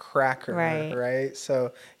of like a cracker, right. right?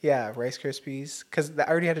 So yeah, Rice Krispies. Because I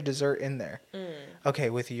already had a dessert in there. Okay,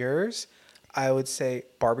 with yours, I would say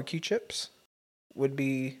barbecue chips would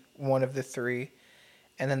be one of the three.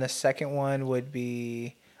 And then the second one would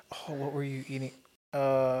be, oh, what were you eating?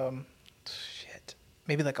 Shit.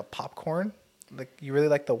 Maybe like a popcorn. Like you really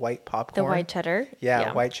like the white The popcorn. white cheddar.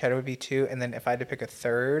 Yeah, white cheddar would be two. And then if I had to pick a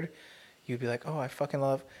third, you'd be like, oh, I fucking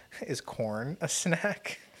love. Is corn a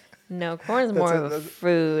snack? No, corn's more of a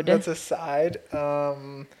food. That's a side.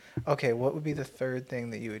 Okay, what would be the third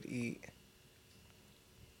thing that you would eat?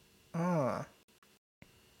 I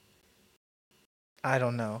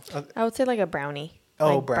don't know. I would say like a brownie.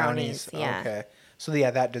 Oh, Like brownies. Yeah. Okay. So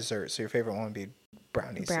yeah, that dessert. So your favorite one would be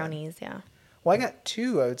brownies. then. Brownies, yeah. Well, I got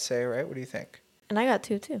two, I would say, right? What do you think? And I got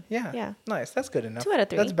two too. Yeah. Yeah. Nice. That's good enough. 2 out of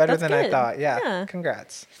 3. That's better That's than I good. thought. Yeah. Yeah.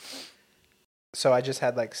 Congrats. So I just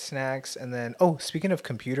had like snacks and then, oh, speaking of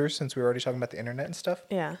computers, since we were already talking about the internet and stuff,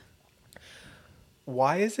 Yeah.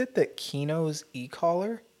 why is it that Kino's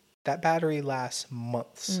e-collar, that battery lasts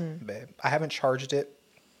months, babe? I haven't charged it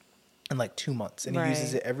in like 2 months and he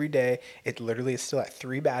uses Right. it every day. It literally is still at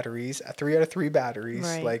 3 batteries, at 3 out of 3 batteries.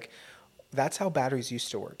 Right. Like, that's how batteries used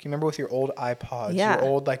to work. You remember with your old iPods, Yeah. your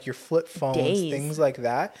old, like your flip phones, Days. things like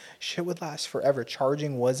that? Shit would last forever.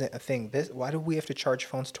 Charging wasn't a thing. Why do we have to charge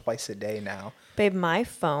phones twice a day now? Babe, my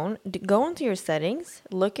phone, go into your settings,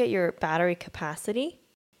 look at your battery capacity.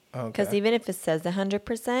 Because Okay. even if it says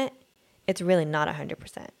 100%, it's really not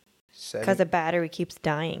 100%. Because the battery keeps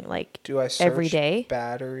dying like Do I search every day.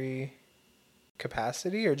 battery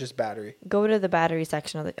capacity or just battery? Go to the battery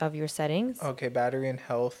section of your settings. Okay, battery and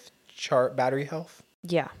health chart, battery health.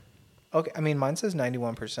 Yeah. Okay, I mean mine says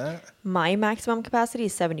 91%. My maximum capacity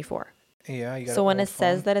is 74. Yeah, you got. So when it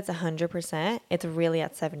says that it's 100%, it's really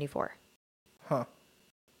at 74. Huh.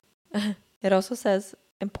 It also says,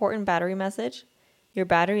 important battery message. Your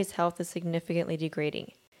battery's health is significantly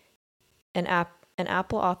degrading. An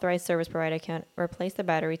Apple authorized service provider can replace the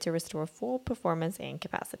battery to restore full performance and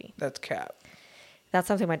capacity. That's cap. That's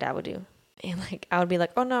something my dad would do. And like I would be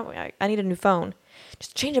like, oh no, I need a new phone.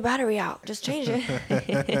 Just change the battery out. Just change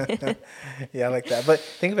it. Yeah, I like that. But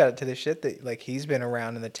think about it, to the shit that like he's been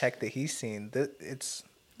around and the tech that he's seen. It's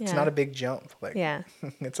not a big jump. Like Yeah.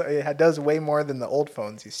 it does way more than the old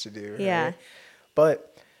phones used to do. Right? Yeah. But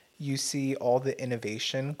you see all the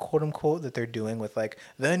innovation, quote unquote, that they're doing with like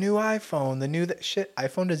the new iPhone, shit.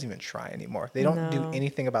 iPhone doesn't even try anymore. They don't do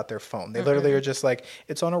anything about their phone. They literally are just like,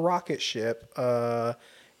 it's on a rocket ship.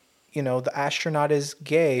 You know, the astronaut is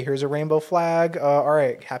gay. Here's a rainbow flag. All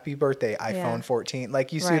right, happy birthday, iPhone 14.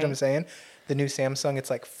 Like, you see what I'm saying? The new Samsung, it's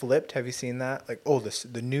like flipped. Have you seen that? Like, oh,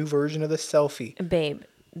 the new version of the selfie. Babe,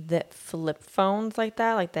 the flip phones like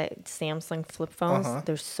that Samsung flip phones,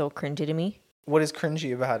 they're so cringy to me. What is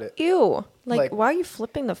cringy about it? Ew. Like, why are you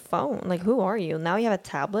flipping the phone? Like, who are you? Now you have a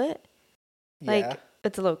tablet? Like, Yeah.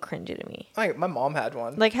 it's a little cringy to me. Like, my mom had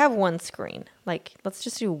one. Like, have one screen. Like, let's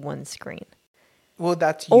just do one screen. Well,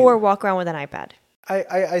 that's you. Or walk around with an iPad.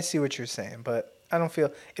 I see what you're saying, but I don't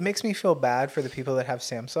feel... It makes me feel bad for the people that have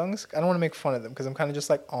Samsungs. I don't want to make fun of them because I'm kind of just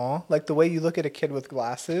like, aw. Like, the way you look at a kid with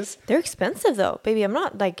glasses. They're expensive, though. Baby, I'm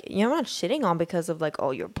not, like... I'm not shitting on because of, like,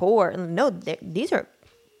 oh, you're poor. No, these are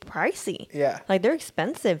pricey. Yeah. Like, they're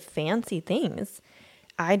expensive, fancy things.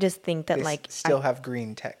 I just think that, They like... still have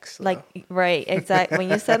green text. Though. Like, right, exactly. When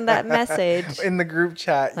you send that message... In the group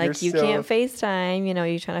chat, like, you can't FaceTime. You know,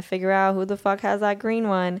 you're trying to figure out who the fuck has that green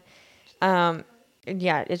one.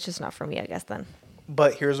 Yeah, it's just not for me, I guess, then.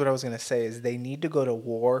 But here's what I was going to say is they need to go to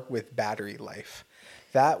war with battery life.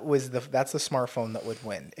 That's the smartphone that would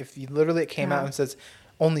win. If you literally it came out and says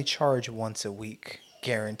only charge once a week,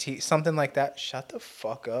 guarantee, something like that. Shut the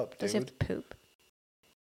fuck up, dude. Does he have to poop?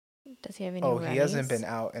 Does he have any he hasn't been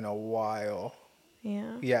out in a while.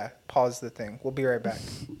 Yeah. Yeah, pause the thing. We'll be right back.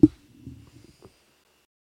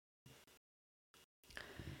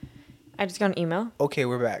 I just got an email. Okay,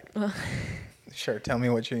 we're back. Sure, tell me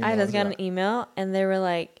what your email is. I just got an email, and they were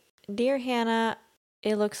like, "Dear Hannah,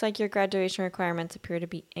 it looks like your graduation requirements appear to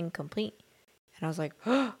be incomplete." And I was like,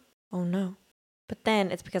 "Oh no!" But then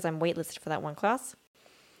it's because I'm waitlisted for that one class,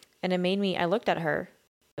 and it made me. I looked at her,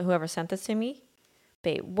 whoever sent this to me.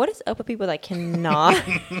 Babe, what is up with people that cannot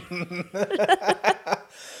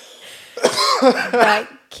that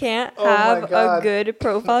can't have a good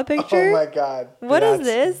profile picture? Oh my god. What is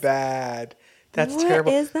this? Bad. That's What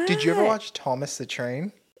terrible. is that? Did you ever watch Thomas the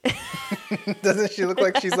Train? Doesn't she look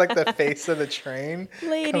like she's like the face of the train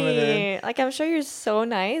coming in? Lady, like, I'm sure you're so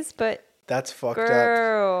nice, but That's fucked up.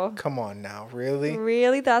 girl, Come on now, really?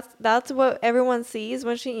 really? That's what everyone sees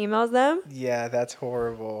when she emails them? Yeah, that's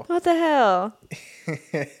horrible. What the hell?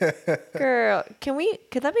 Girl,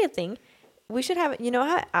 could that be a thing? We should have, you know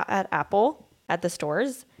how at Apple, at the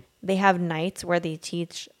stores, they have nights where they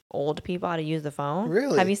teach old people how to use the phone?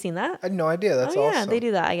 Really? Have you seen that? I had no idea. That's Oh, yeah, awesome. they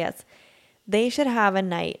do that, I guess. They should have a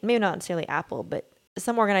night, maybe not necessarily Apple, but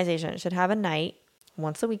some organization should have a night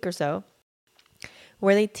once a week or so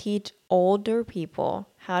where they teach older people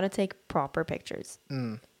how to take proper pictures.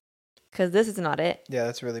 Because this is not it. Yeah,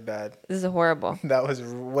 that's really bad. This is horrible. That was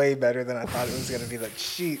way better than I thought it was going to be. Like,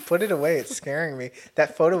 shit, put it away. It's scaring me.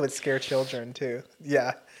 That photo would scare children, too.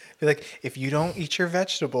 Yeah. Be like, if you don't eat your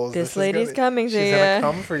vegetables, This lady's coming to you. She's going to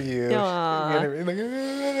come for you. Aw. She's gonna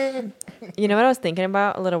be like, You know what I was thinking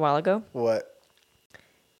about a little while ago? what?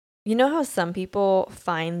 You know how some people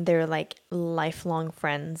find their like lifelong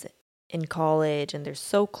friends in college and they're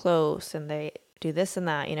so close and they do this and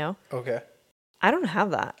that, you know? Okay. I don't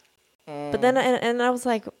have that. But then, and I was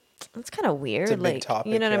like, that's kind of weird. It's a big like,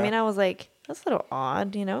 topic, you know what I yeah. mean? I was like, that's a little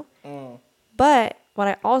odd, you know? But what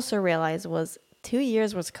I also realized was 2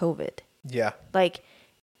 years was COVID. Yeah. Like,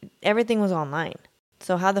 everything was online.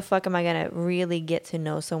 So how the fuck am I going to really get to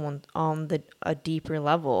know someone on a deeper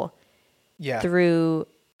level Yeah. through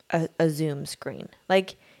a Zoom screen?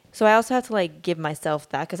 Like, so I also have to like give myself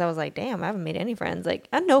that because I was like, damn, I haven't made any friends. Like,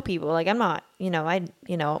 I know people. Like, I'm not,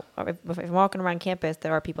 if I'm walking around campus,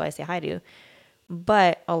 there are people I say hi to.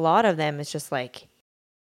 But a lot of them is just like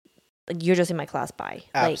you're just in my class by.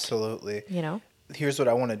 Absolutely. Like, you know? Here's what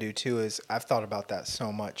I want to do too is I've thought about that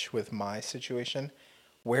so much with my situation.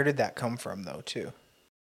 Where did that come from though too?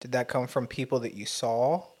 Did that come from people that you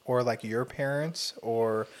saw or like your parents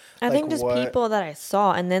or I think just people that I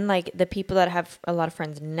saw, and then like the people that have a lot of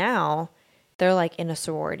friends now, they're like in a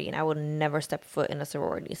sorority and I would never step foot in a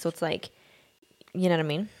sorority. So it's like, you know what I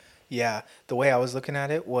mean? Yeah, the way I was looking at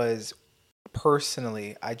it was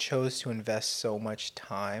personally, I chose to invest so much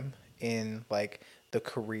time in like the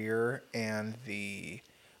career and the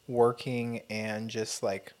working and just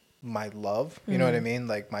like my love, you know what I mean?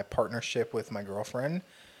 Like my partnership with my girlfriend,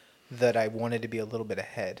 that I wanted to be a little bit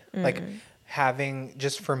ahead. Like having,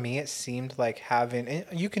 just for me, it seemed like having, and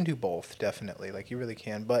you can do both, definitely, like you really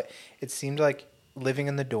can, but it seemed like living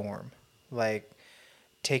in the dorm, like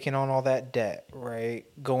taking on all that debt, right?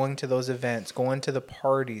 Going to those events, going to the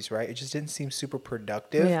parties, right? It just didn't seem super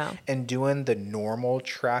productive. Yeah. And doing the normal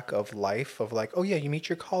track of life of like, oh yeah, you meet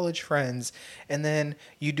your college friends and then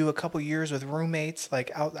you do a couple years with roommates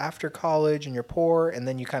like out after college and you're poor and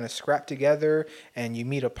then you kind of scrap together and you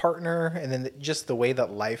meet a partner and then just the way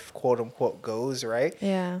that life quote unquote goes, right?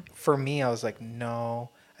 Yeah. For me, I was like,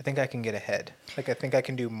 no, I think I can get ahead. Like, I think I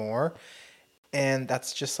can do more. And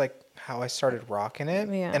that's just like how I started rocking it.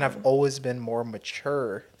 Yeah. And I've always been more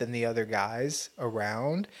mature than the other guys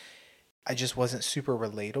around. I just wasn't super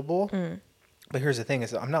relatable. But here's the thing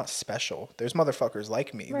is I'm not special. There's motherfuckers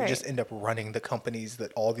like me. Right. We just end up running the companies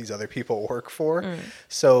that all these other people work for.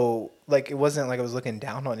 So like, it wasn't like I was looking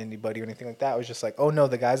down on anybody or anything like that. I was just like, oh no,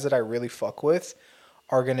 the guys that I really fuck with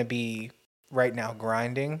are going to be right now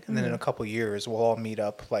grinding. And then in a couple years, we'll all meet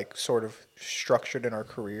up like sort of structured in our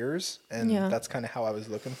careers. And that's kind of how I was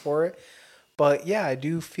looking for it. But yeah, I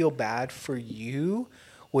do feel bad for you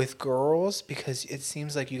with girls because it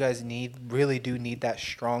seems like you guys really do need that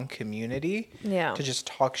strong community to just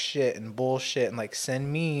talk shit and bullshit and like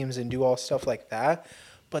send memes and do all stuff like that.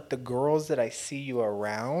 But the girls that I see you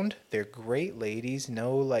around, they're great ladies,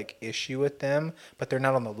 no like issue with them, but they're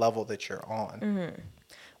not on the level that you're on.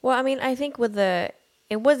 Well, I mean, I think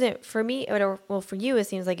it wasn't for me, well, for you, it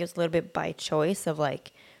seems like it was a little bit by choice of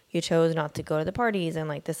like, you chose not to go to the parties and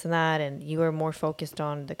like this and that, and you were more focused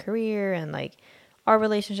on the career and like our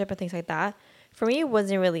relationship and things like that. For me, it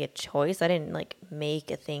wasn't really a choice. I didn't like make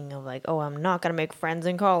a thing of like, oh, I'm not going to make friends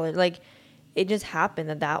in college. Like, it just happened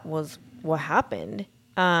that was what happened.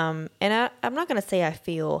 And I'm not going to say I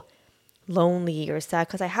feel lonely or sad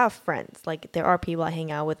because I have friends. Like, there are people I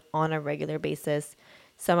hang out with on a regular basis.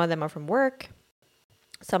 Some of them are from work.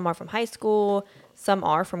 Some are from high school. Some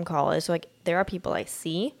are from college. So, like, there are people I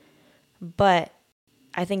see. But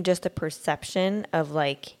I think just the perception of,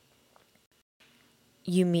 like,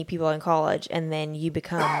 you meet people in college and then you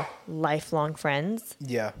become lifelong friends.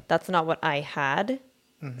 Yeah. That's not what I had.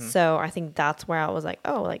 So I think that's where I was like,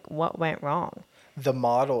 oh, like, what went wrong? The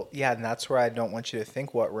model, yeah, and that's where I don't want you to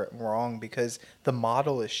think what went wrong, because the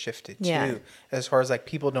model is shifted Yeah. too. As far as like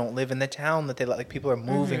people don't live in the town that they like people are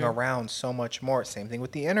moving around so much more. Same thing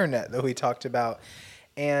with the internet that we talked about.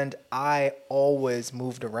 And I always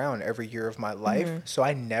moved around every year of my life. So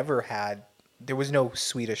I never had, there was no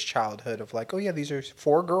Swedish childhood of like, oh yeah, these are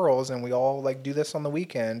four girls and we all like do this on the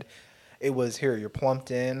weekend. It was here, you're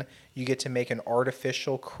plumped in, you get to make an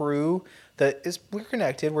artificial crew that is, we're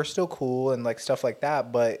connected, we're still cool and like stuff like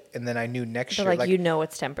that. But, and then I knew next But year, like, like you know,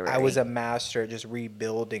 it's I was temporary. a master at just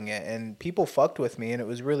rebuilding it, and people fucked with me and it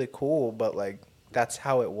was really cool, but like that's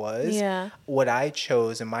how it was. Yeah. What I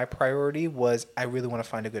chose and my priority was I really want to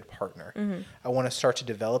find a good partner. I want to start to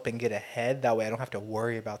develop and get ahead. That way I don't have to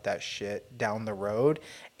worry about that shit down the road.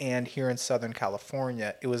 And here in Southern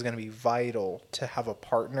California, it was going to be vital to have a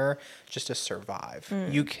partner just to survive.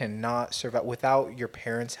 You cannot survive without your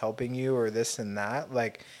parents helping you or this and that.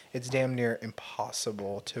 Like, it's damn near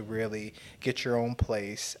impossible to really get your own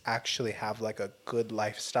place, actually have like a good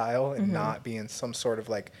lifestyle and not be in some sort of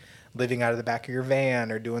like living out of the back of your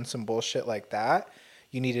van or doing some bullshit like that.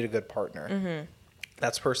 You needed a good partner.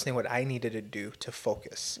 That's personally what I needed to do to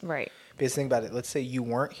focus. Right. Because think about it. Let's say you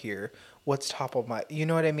weren't here. What's top of my, you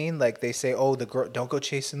know what I mean? Like they say, oh, the girl, don't go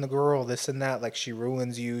chasing the girl, this and that. Like she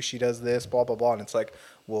ruins you. She does this, blah, blah, blah. And it's like,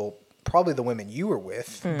 well, probably the women you were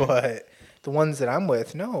with, but the ones that I'm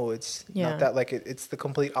with, no, it's Yeah. not that. Like it's the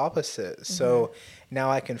complete opposite. So now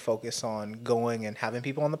I can focus on going and having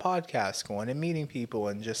people on the podcast, going and meeting people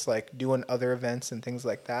and just like doing other events and things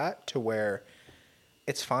like that, to where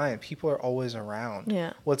it's fine. People are always around.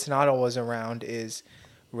 Yeah. What's not always around is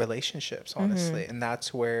relationships, honestly. And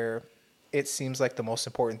that's where it seems like the most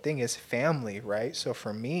important thing is family, right? So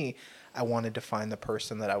for me, I wanted to find the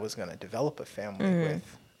person that I was going to develop a family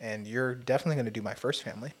with. And you're definitely going to do my first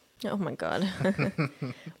family. Oh my God.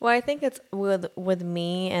 Well, I think it's with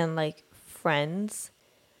me and like friends.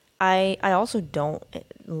 I also don't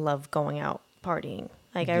love going out partying.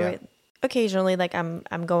 Like Yeah. occasionally, like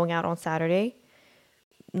I'm going out on Saturday.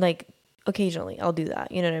 Like occasionally I'll do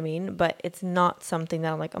that. You know what I mean? But it's not something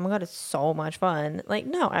that I'm like, oh my God, it's so much fun. Like,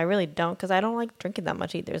 no, I really don't, because I don't like drinking that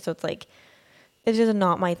much either. So it's like, it's just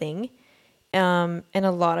not my thing. And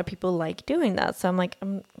a lot of people like doing that. So I'm like,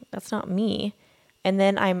 that's not me. And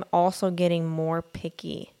then I'm also getting more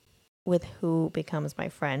picky with who becomes my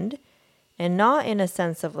friend. And not in a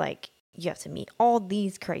sense of like, you have to meet all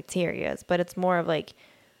these criterias, but it's more of like,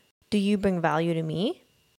 do you bring value to me?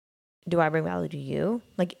 Do I bring value to you?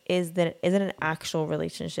 Like, is it an actual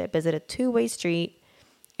relationship? Is it a two-way street?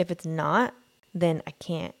 If it's not, then I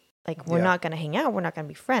can't. Like, we're not going to hang out. We're not going to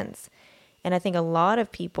be friends. And I think a lot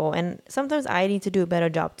of people, and sometimes I need to do a better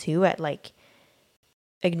job too at like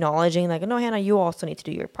acknowledging like, no, Hannah, you also need to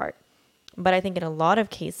do your part. But I think in a lot of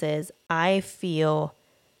cases, I feel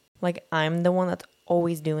like I'm the one that's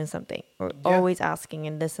always doing something or always asking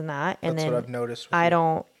and this and that. And That's then what I've noticed with I you.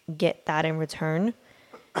 don't get that in return.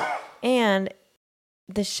 And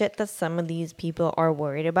the shit that some of these people are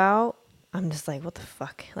worried about, I'm just like, what the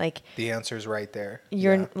fuck? Like, The answer's right there.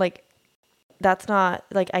 you're like, that's not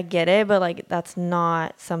like, I get it, but like, that's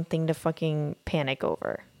not something to fucking panic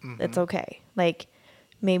over. It's okay. Like,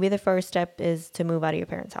 maybe the first step is to move out of your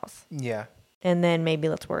parents' house. Yeah. And then maybe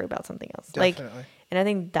let's worry about something else. Definitely. Like, and I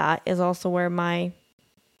think that is also where I'm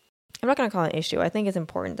not going to call it an issue. I think it's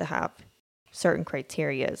important to have certain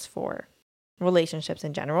criterias for relationships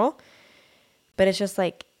in general. But it's just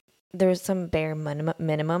like, there's some bare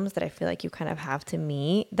minimums that I feel like you kind of have to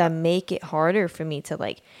meet that make it harder for me to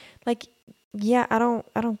like, yeah, I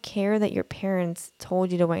don't care that your parents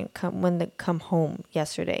told you to come home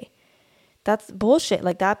yesterday. That's bullshit.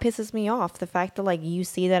 Like, that pisses me off. The fact that like you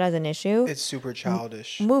see that as an issue. It's super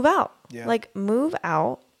childish. Move out. Yeah. Like, move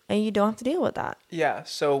out and you don't have to deal with that. Yeah,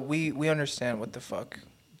 so we understand what the fuck,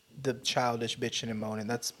 the childish bitching and moaning.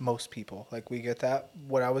 That's most people. Like, we get that.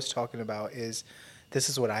 What I was talking about is, this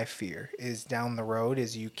is what I fear, is down the road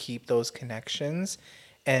is you keep those connections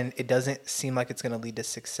and it doesn't seem like it's going to lead to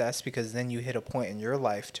success, because then you hit a point in your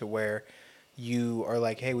life to where you are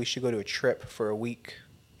like, hey, we should go to a trip for a week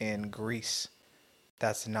in Greece.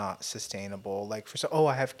 That's not sustainable. Like,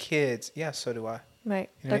 I have kids. Yeah, so do I.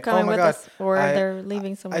 Right. You know, They're coming with us, or they're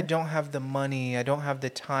leaving somewhere. I don't have the money. I don't have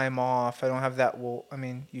the time off. I don't have that. Well, I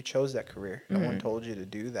mean, you chose that career. No one told you to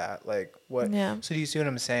do that. Like, what? Yeah. So do you see what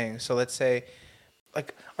I'm saying? So let's say,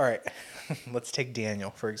 like, all right, let's take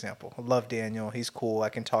Daniel, for example. I love Daniel. He's cool. I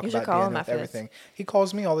can talk about call him Daniel with after this. everything. He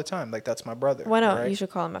calls me all the time. Like, that's my brother. Why not? Right? You should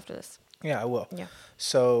call him after this. Yeah, I will. Yeah.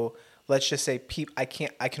 So let's just say I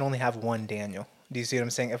can only have one Daniel. Do you see what I'm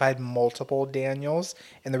saying? If I had multiple Daniels,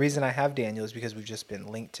 and the reason I have Daniel is because we've just been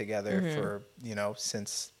linked together for,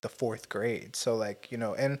 since the 4th grade. So like,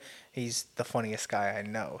 and he's the funniest guy I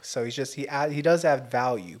know. So he does add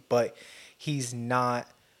value, but he's not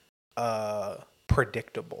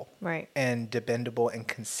predictable, Right. and dependable and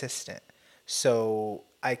consistent. So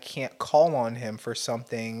I can't call on him for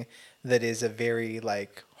something that is a very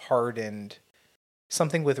like hardened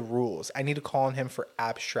something with rules. I need to call on him for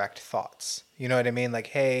abstract thoughts. You know what I mean? Like,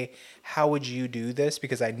 hey, how would you do this?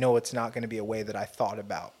 Because I know it's not going to be a way that I thought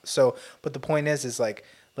about. So, but the point is like,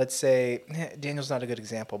 let's say Daniel's not a good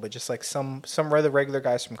example, but just like some rather regular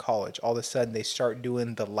guys from college, all of a sudden they start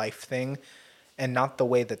doing the life thing, and not the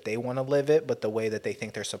way that they want to live it, but the way that they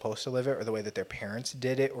think they're supposed to live it, or the way that their parents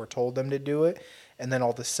did it or told them to do it. And then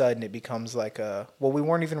all of a sudden it becomes like we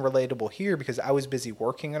weren't even relatable here because I was busy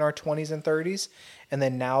working in our 20s and 30s. And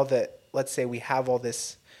then now that, let's say we have all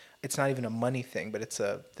this, it's not even a money thing, but it's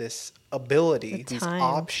this ability, these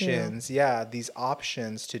options. Too. Yeah, these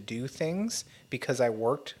options to do things because I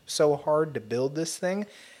worked so hard to build this thing.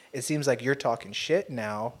 It seems like you're talking shit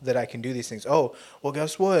now that I can do these things. Oh, well,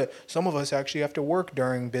 guess what? Some of us actually have to work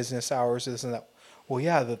during business hours, this and that. Well,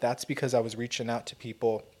 yeah, that's because I was reaching out to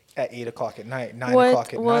people at 8 o'clock at night, 9 o'clock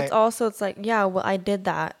at night. Well, it's like, yeah, well, I did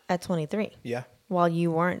that at 23. Yeah. While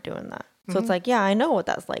you weren't doing that. So it's like, yeah, I know what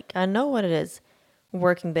that's like. I know what it is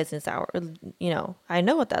working business hours. I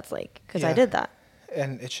know what that's like because I did that.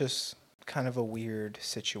 And it's just kind of a weird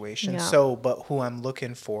situation. Yeah. So, but who I'm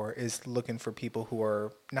looking for people who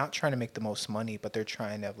are not trying to make the most money, but they're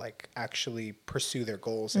trying to like actually pursue their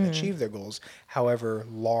goals and achieve their goals, however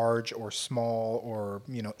large or small or,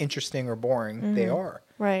 interesting or boring they are.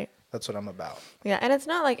 Right. That's what I'm about. Yeah. And it's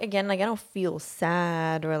not like, again, like I don't feel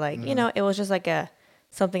sad or like, it was just like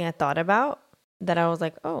something I thought about that I was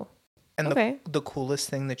like, oh, and okay. The coolest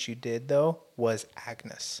thing that you did, though, was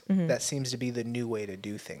Agnes. That seems to be the new way to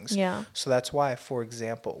do things. Yeah. So that's why, for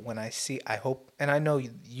example, when I hope, and I know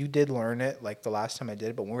you did learn it like the last time I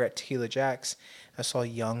did, but when we were at Tequila Jack's, I saw a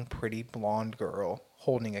young, pretty blonde girl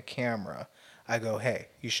holding a camera. I go, hey,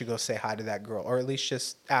 you should go say hi to that girl, or at least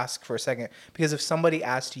just ask for a second. Because if somebody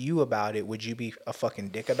asked you about it, would you be a fucking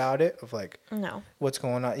dick about it? Of like, no, what's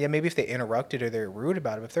going on? Yeah, maybe if they interrupted or they're rude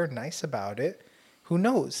about it, but if they're nice about it, who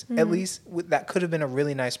knows? At least that could have been a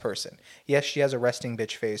really nice person. Yes, she has a resting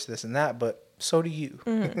bitch face, this and that, but so do you.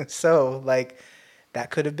 So, like, that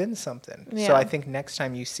could have been something. Yeah. So I think next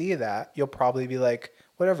time you see that, you'll probably be like,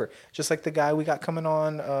 whatever. Just like the guy we got coming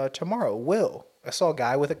on tomorrow, Will. I saw a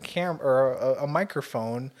guy with a camera or a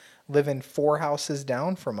microphone living 4 houses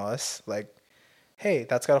down from us. Like, hey,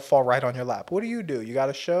 that's got to fall right on your lap. What do? You got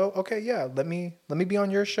a show? Okay, yeah. Let me be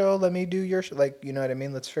on your show. Let me do your show. Like, you know what I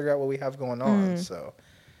mean? Let's figure out what we have going on. So,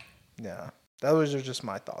 yeah. Those are just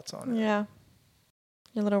my thoughts on it. Yeah.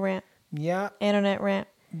 Your little rant. Yeah. Internet rant.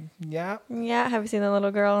 Yeah. Yeah. Have you seen the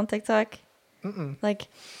little girl on TikTok? Like,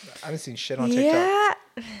 I haven't seen shit on TikTok. Yeah.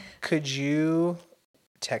 Could you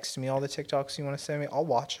text me all the TikToks you want to send me? I'll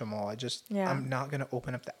watch them all. I'm not going to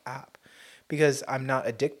open up the app. Because I'm not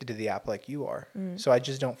addicted to the app like you are. So I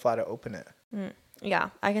just don't flat out open it. Yeah,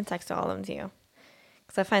 I can text all of them to you.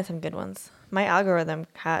 Because I find some good ones. My algorithm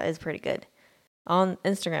is pretty good. On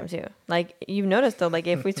Instagram too. Like, you've noticed though, like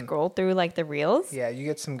if we scroll through like the reels. Yeah, you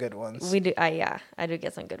get some good ones. We do. I do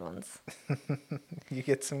get some good ones. You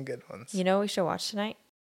get some good ones. You know what we should watch tonight?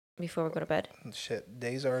 Before we go to bed? Shit,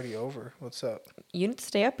 day's already over. What's up? You need to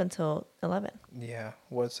stay up until 11. Yeah,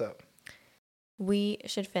 what's up? We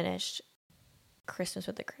should finish Christmas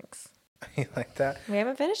with the Cranks. You like that? We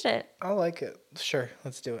haven't finished it. I like it. Sure,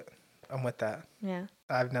 let's do it. I'm with that. Yeah.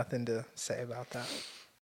 I have nothing to say about that.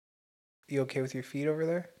 You okay with your feet over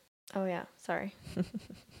there? Oh, yeah. Sorry.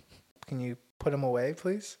 Can you put them away,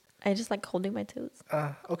 please? I just like holding my toes.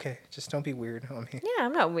 Okay. Just don't be weird on me. Yeah,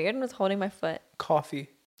 I'm not weird. I'm just holding my foot. Coffee.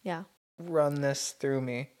 Yeah. Run this through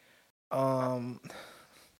me. Why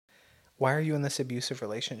are you in this abusive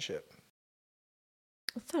relationship?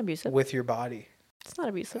 It's not abusive. With your body. It's not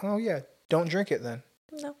abusive. Oh, yeah. Don't drink it then.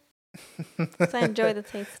 No. Because I enjoy the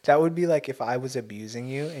taste. That would be like if I was abusing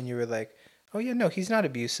you and you were like, oh, yeah, no, he's not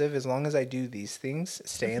abusive. As long as I do these things,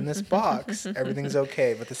 stay in this box, everything's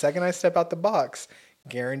okay. But the second I step out the box,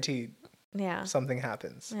 guaranteed something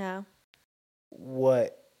happens. Yeah.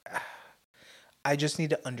 What? I just need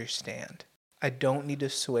to understand. I don't need to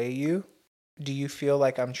sway you. Do you feel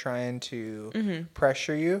like I'm trying to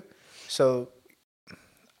pressure you? So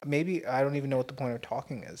maybe I don't even know what the point of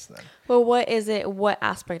talking is then. Well, what is it? What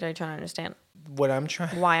aspect are you trying to understand? What I'm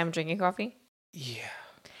trying. Why I'm drinking coffee? Yeah.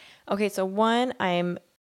 Okay, so one, I'm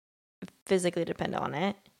physically dependent on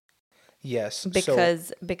it. Yes.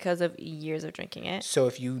 because of years of drinking it. So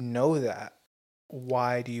if you know that,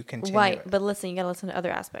 why do you continue Right, it? but listen, you gotta listen to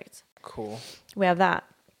other aspects. Cool. We have that.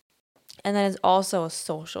 And then it's also a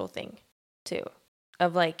social thing too.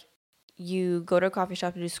 Of like, you go to a coffee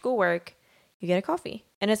shop to do schoolwork, you get a coffee.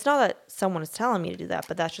 And it's not that someone is telling me to do that,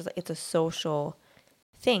 but that's just like, it's a social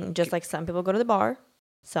thing. Just like some people go to the bar,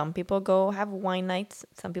 some people go have wine nights,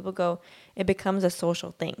 some people go, it becomes a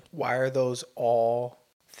social thing. Why are those all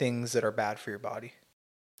things that are bad for your body?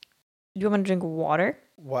 Do you want me to drink water?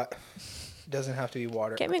 What? Doesn't have to be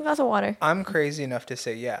water. Get me a glass of water. I'm crazy enough to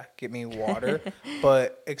say, yeah, get me water,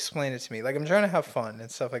 but explain it to me. Like, I'm trying to have fun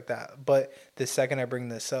and stuff like that. But the second I bring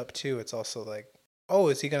this up, too, it's also like, oh,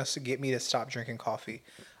 is he going to get me to stop drinking coffee?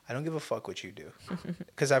 I don't give a fuck what you do.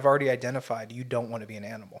 Because I've already identified you don't want to be an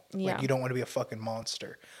animal. Yeah. Like, you don't want to be a fucking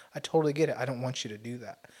monster. I totally get it. I don't want you to do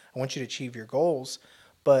that. I want you to achieve your goals.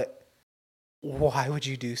 But why would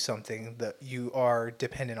you do something that you are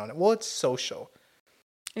dependent on it? Well, it's social.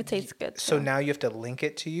 It tastes good. So too. now you have to link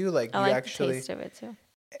it to you. Like, I you like actually. the taste of it too.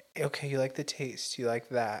 Okay, you like the taste, you like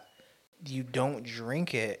that. You don't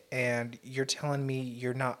drink it, and you're telling me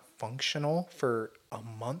you're not functional for a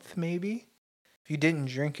month, maybe? If you didn't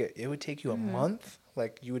drink it, it would take you a month?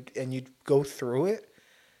 Like, you'd go through it?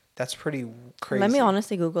 That's pretty crazy. Let me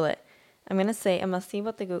honestly Google it. I'm gonna see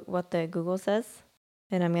what the Google says,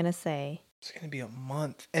 and I'm gonna say It's gonna be a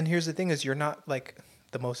month. And here's the thing is you're not, like,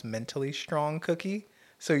 the most mentally strong cookie,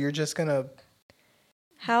 so you're just gonna...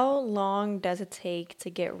 how long does it take to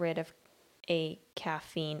get rid of a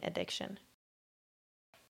caffeine addiction?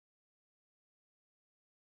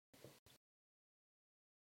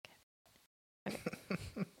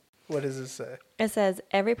 What does it say? It says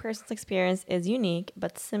every person's experience is unique,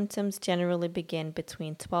 but symptoms generally begin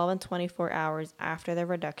between 12 and 24 hours after the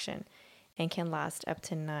reduction and can last up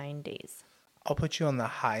to 9 days. I'll put you on the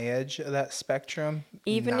high edge of that spectrum.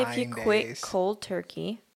 Even if you 9 quit days. cold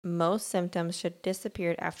turkey, most symptoms should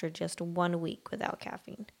disappear after just 1 week without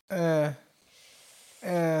caffeine.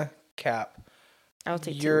 Cap. I'll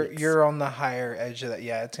take 2 weeks. You're on the higher edge of that.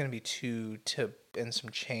 Yeah, it's gonna be 2 and some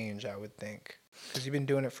change, I would think, because you've been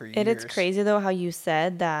doing it for years. It is crazy though how you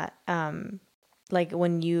said that, like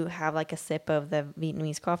when you have like a sip of the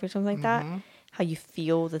Vietnamese coffee or something like that, how you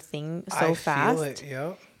feel the thing so fast. I feel it.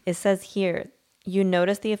 Yep. It says here, you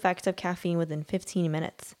notice the effects of caffeine within 15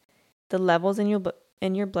 minutes. The levels in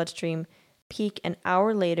your bloodstream peak an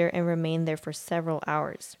hour later and remain there for several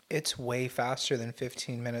hours. It's way faster than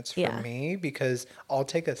 15 minutes for me, because I'll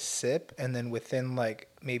take a sip and then within like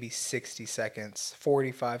maybe 60 seconds,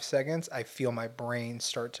 45 seconds, I feel my brain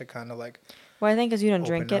start to kind of like... Well, I think because you don't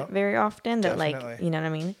drink it up. very often, that Definitely. like, you know what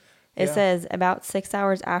I mean? It says about 6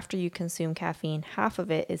 hours after you consume caffeine, half of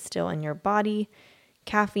it is still in your body.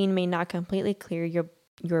 Caffeine may not completely clear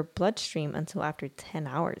your bloodstream until after 10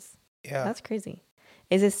 hours. Yeah. That's crazy.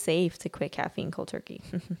 Is it safe to quit caffeine cold turkey?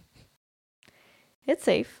 It's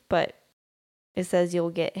safe, but it says you'll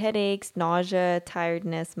get headaches, nausea,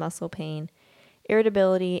 tiredness, muscle pain,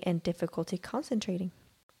 irritability, and difficulty concentrating.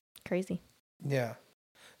 Crazy. Yeah.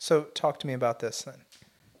 So talk to me about this then.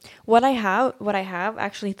 What I have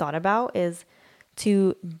actually thought about is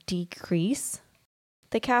to decrease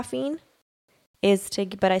the caffeine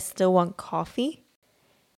but I still want coffee.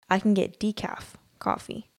 I can get decaf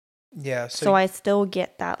coffee. Yeah. So I still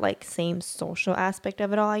get that like same social aspect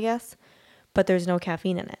of it all, I guess, but there's no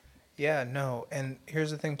caffeine in it. Yeah, no. And here's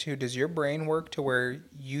the thing too. Does your brain work to where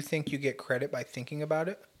you think you get credit by thinking about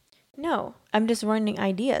it? No, I'm just running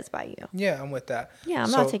ideas by you. Yeah, I'm with that. Yeah, I'm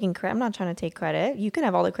not taking credit. I'm not trying to take credit. You can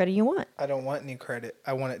have all the credit you want. I don't want any credit.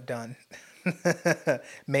 I want it done.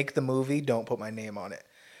 Make the movie. Don't put my name on it.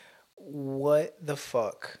 What the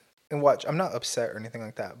fuck? And watch, I'm not upset or anything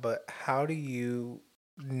like that, but how do you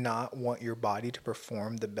not want your body to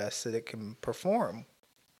perform the best that it can perform?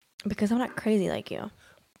 Because I'm not crazy like you.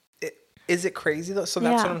 Is it crazy though? So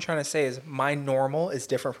that's what I'm trying to say is my normal is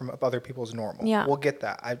different from other people's normal. Yeah. We'll get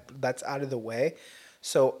that. That's out of the way.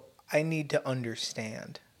 So I need to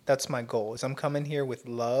understand. That's my goal is I'm coming here with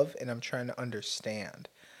love and I'm trying to understand.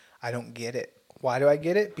 I don't get it. Why do I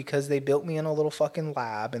get it? Because they built me in a little fucking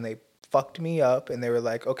lab and they fucked me up and they were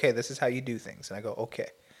like, okay, this is how you do things. And I go, okay.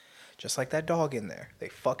 Just like that dog in there. They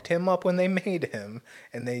fucked him up when they made him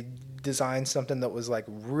and they designed something that was like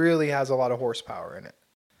really has a lot of horsepower in it.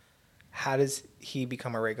 How does he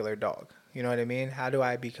become a regular dog? You know what I mean? How do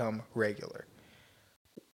I become regular?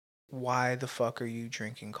 Why the fuck are you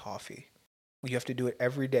drinking coffee? You have to do it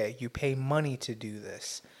every day. You pay money to do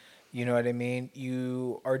this. You know what I mean?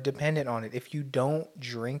 You are dependent on it. If you don't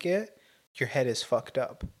drink it, your head is fucked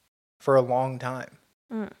up for a long time.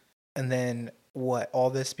 And then what, all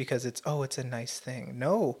this because it's a nice thing.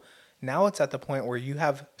 No, now it's at the point where you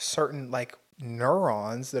have certain like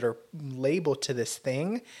neurons that are labeled to this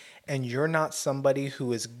thing, and you're not somebody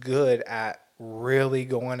who is good at really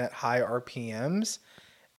going at high RPMs,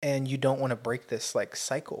 and you don't want to break this like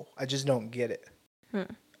cycle. I just don't get it.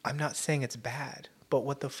 I'm not saying it's bad, but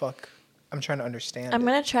what the fuck? I'm trying to understand. I'm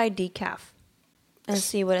going to try decaf and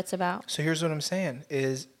see what it's about. So here's what I'm saying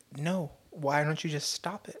is no. Why don't you just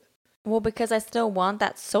stop it? Well, because I still want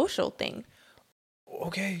that social thing.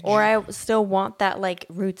 Okay. Or I still want that like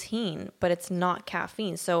routine, but it's not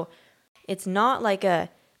caffeine. So it's not like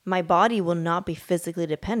my body will not be physically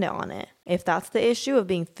dependent on it. If that's the issue of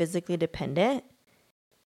being physically dependent,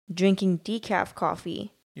 drinking decaf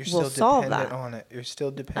coffee will solve that. You're still dependent on it. You're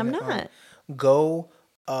still dependent I'm on not. it. Go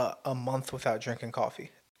a month without drinking coffee.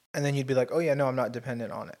 And then you'd be like, oh yeah, no, I'm not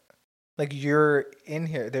dependent on it. Like you're in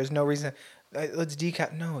here. There's no reason. Let's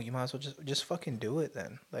decaf. No, you might as well just fucking do it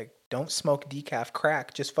then. Like don't smoke decaf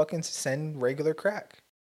crack. Just fucking send regular crack.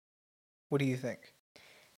 What do you think?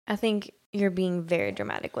 I think you're being very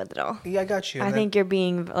dramatic with it all. Yeah, I got you. I think you're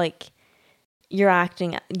being like, you are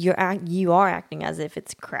acting as if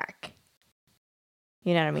it's crack.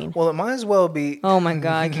 You know what I mean? Well, it might as well be. Oh my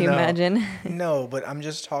God, can you imagine? No, but I'm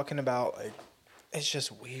just talking about like, it's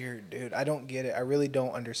just weird, dude. I don't get it. I really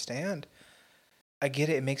don't understand. I get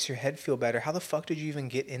it. It makes your head feel better. How the fuck did you even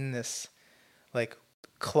get in this, like,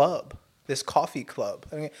 club? This coffee club?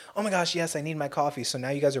 I mean, oh my gosh, yes, I need my coffee. So now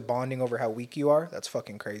you guys are bonding over how weak you are? That's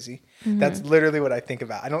fucking crazy. Mm-hmm. That's literally what I think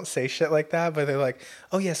about. I don't say shit like that, but they're like,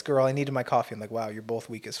 oh yes, girl, I needed my coffee. I'm like, wow, you're both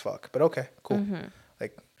weak as fuck. But okay, cool. Mm-hmm.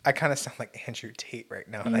 Like, I kind of sound like Andrew Tate right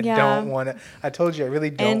now. And I don't want to, I told you, I really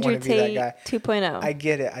don't want to be that guy. 2.0. I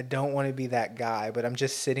get it. I don't want to be that guy, but I'm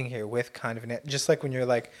just sitting here with kind of just like when you're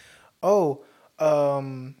like, oh,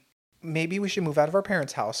 maybe we should move out of our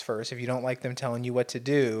parents' house first if you don't like them telling you what to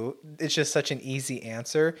do. It's just such an easy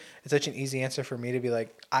answer. It's such an easy answer for me to be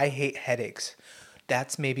like, I hate headaches.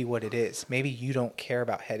 That's maybe what it is. Maybe you don't care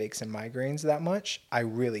about headaches and migraines that much. I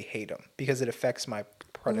really hate them because it affects my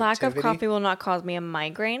productivity. Lack of coffee will not cause me a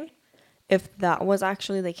migraine. If that was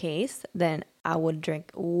actually the case, then I would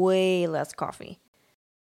drink way less coffee.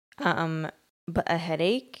 But a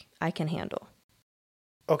headache, I can handle.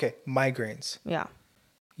 Okay, migraines. Yeah.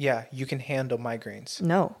 Yeah, you can handle migraines.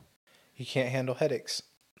 No. You can't handle headaches.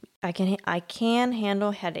 I can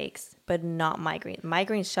handle headaches, but not migraines.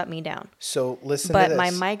 Migraines shut me down. So listen to this. But my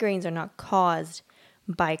migraines are not caused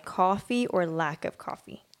by coffee or lack of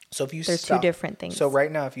coffee. So if you They're two different things. So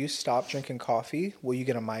right now, if you stop drinking coffee, will you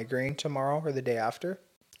get a migraine tomorrow or the day after?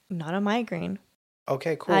 Not a migraine.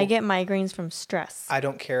 Okay, cool. I get migraines from stress. I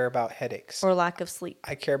don't care about headaches. Or lack of sleep.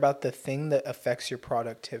 I care about the thing that affects your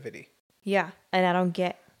productivity. Yeah, and I don't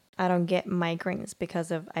get migraines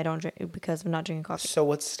because of not drinking coffee. So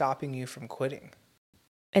what's stopping you from quitting?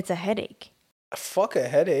 It's a headache. Fuck a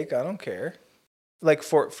headache. I don't care. Like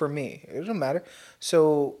for me, it doesn't matter.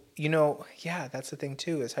 So, yeah, that's the thing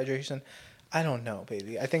too, is hydration. I don't know,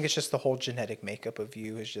 baby. I think it's just the whole genetic makeup of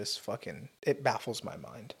you is just fucking, it baffles my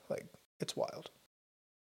mind. Like, it's wild.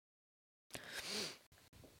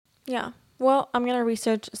 Yeah. Well, I'm going to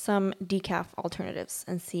research some decaf alternatives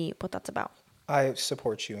and see what that's about. I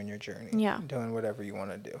support you in your journey. Yeah. Doing whatever you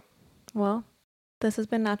want to do. Well, this has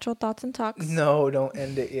been Natural Thoughts and Talks. No, don't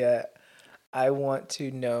end it yet. I want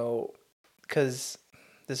to know, because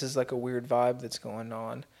this is like a weird vibe that's going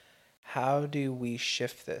on. How do we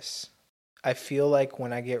shift this? I feel like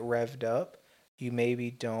when I get revved up, you maybe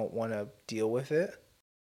don't want to deal with it.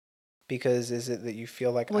 Because is it that you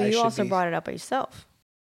feel like you also brought it up yourself.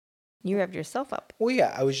 You revved yourself up. Well,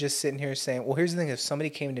 yeah, I was just sitting here saying, well, here's the thing. If somebody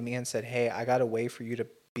came to me and said, hey, I got a way for you to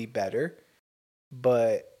be better,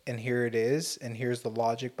 and here it is, and here's the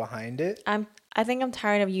logic behind it. I think I'm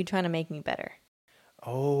tired of you trying to make me better.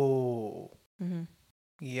 Oh. Mm-hmm.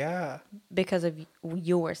 Yeah. Because of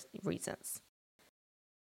your reasons.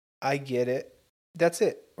 I get it. That's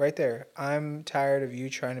it right there. I'm tired of you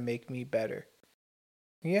trying to make me better.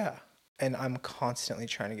 Yeah. And I'm constantly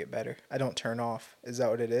trying to get better. I don't turn off. Is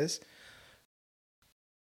that what it is?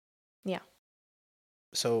 Yeah.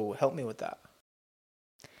 So help me with that.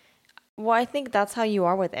 Well, I think that's how you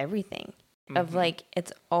are with everything. Mm-hmm. Of like,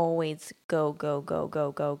 it's always go, go, go,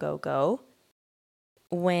 go, go, go, go.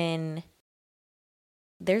 When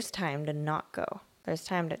there's time to not go. There's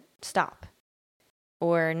time to stop.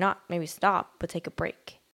 Or not maybe stop, but take a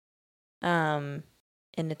break. And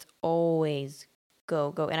it's always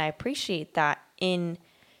go. And I appreciate that in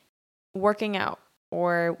working out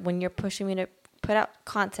or when you're pushing me to put out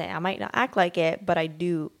content. I might not act like it, but I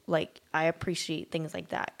do, I appreciate things like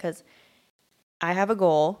that because I have a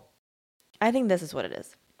goal. I think this is what it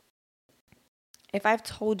is. If I've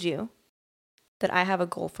told you that I have a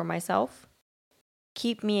goal for myself,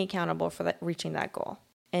 keep me accountable for that, reaching that goal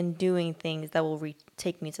and doing things that will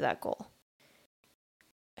take me to that goal.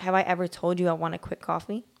 Have I ever told you I want to quit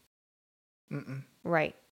coffee? Mm-mm.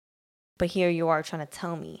 Right. But here you are trying to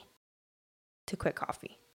tell me to quit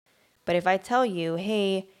coffee. But if I tell you,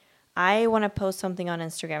 hey, I want to post something on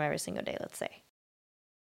Instagram every single day, let's say,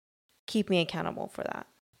 keep me accountable for that.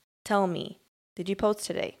 Tell me, did you post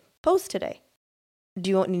today? Post today. Do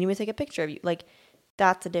you need me to take a picture of you? Like,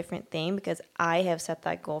 that's a different thing because I have set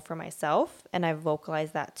that goal for myself and I've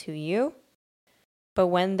vocalized that to you. But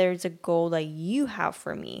when there's a goal that you have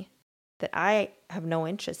for me that I have no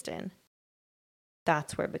interest in,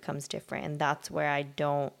 that's where it becomes different. And that's where I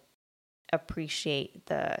don't appreciate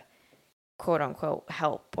the quote unquote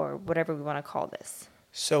help or whatever we want to call this.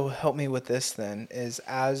 So help me with this then, is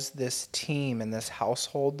as this team and this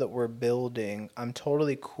household that we're building, I'm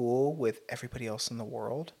totally cool with everybody else in the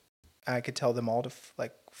world. I could tell them all to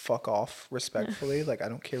like fuck off respectfully. Like, I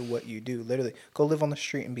don't care what you do. Literally, go live on the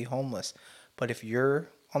street and be homeless. But if you're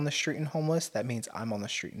on the street and homeless, that means I'm on the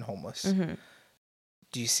street and homeless. Mm-hmm.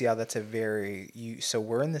 Do you see how that's a very so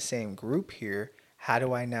we're in the same group here. How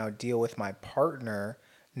do I now deal with my partner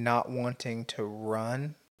not wanting to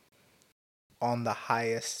run on the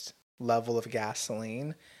highest level of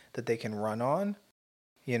gasoline that they can run on?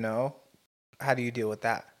 You know, how do you deal with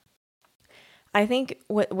that? I think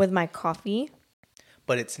with my coffee.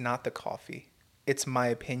 But it's not the coffee. It's my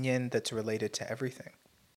opinion that's related to everything.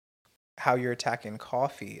 How you're attacking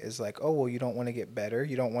coffee is like, oh, well, you don't want to get better.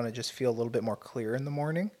 You don't want to just feel a little bit more clear in the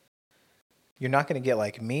morning. You're not going to get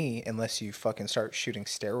like me unless you fucking start shooting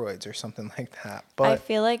steroids or something like that. But I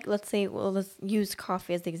feel like, let's use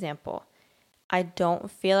coffee as the example. I don't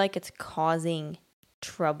feel like it's causing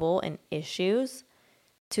trouble and issues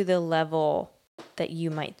to the level that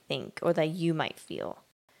you might think or that you might feel.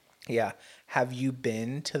 yeah, have you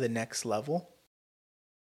been to the next level?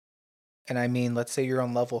 And I mean, let's say you're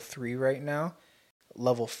on level 3 right now,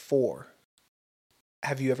 level 4.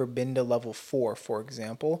 Have you ever been to level 4, for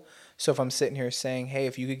example? So if I'm sitting here saying, hey,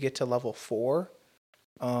 if you could get to level 4,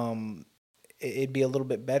 it'd be a little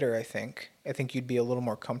bit better, I think. I think you'd be a little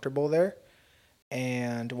more comfortable there.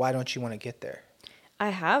 And why don't you want to get there? I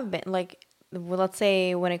have been, like, well, let's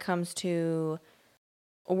say when it comes to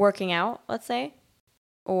working out, let's say,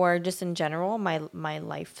 or just in general, my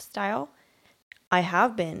lifestyle, I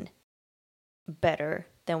have been better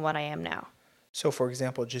than what I am now. So, for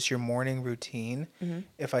example, just your morning routine. Mm-hmm.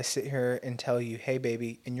 If I sit here and tell you, hey,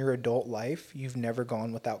 baby, in your adult life, you've never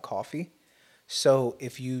gone without coffee. So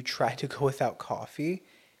if you try to go without coffee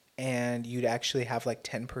and you'd actually have like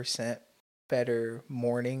 10% better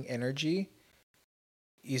morning energy,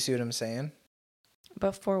 you see what I'm saying?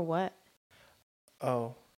 But for what?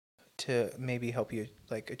 Oh, to maybe help you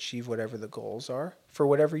like achieve whatever the goals are for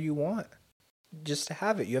whatever you want. Just to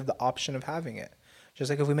have it. You have the option of having it. Just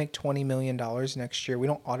like if we make $20 million next year, we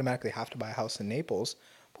don't automatically have to buy a house in Naples,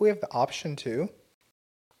 but we have the option to.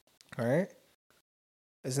 All right?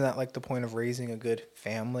 Isn't that like the point of raising a good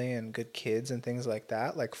family and good kids and things like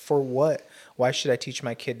that? Like, for what? Why should I teach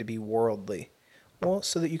my kid to be worldly? Well,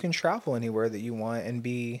 so that you can travel anywhere that you want and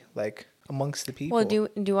be like amongst the people. Well,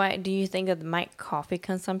 do you think that my coffee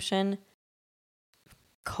consumption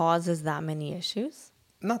causes that many issues?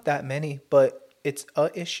 Not that many, but it's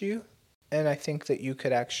a issue, and I think that you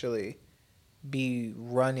could actually be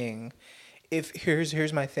running. If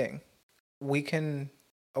here's my thing, we don't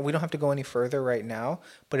have to go any further right now,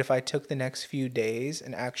 but if I took the next few days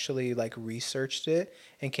and actually like researched it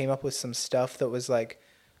and came up with some stuff that was like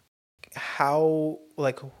how,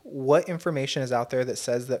 like, what information is out there that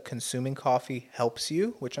says that consuming coffee helps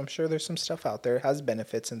you, which I'm sure there's some stuff out there, it has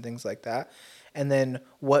benefits and things like that. And then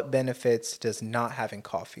what benefits does not having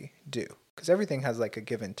coffee do? Because everything has like a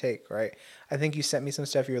give and take, right? I think you sent me some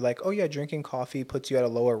stuff. You're like, oh yeah, drinking coffee puts you at a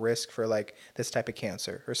lower risk for like this type of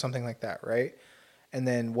cancer or something like that, right? And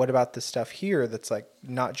then what about the stuff here that's like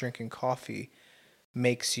not drinking coffee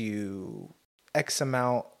makes you X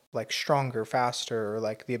amount like stronger, faster, or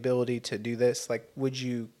like the ability to do this? Like, would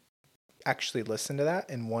you actually listen to that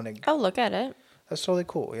and want to? I'll look at it. That's totally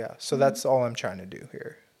cool. Yeah. So that's all I'm trying to do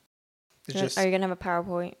here. It's just, are you gonna have a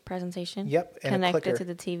PowerPoint presentation? yep, and connected to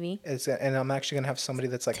the TV. And I'm actually gonna have somebody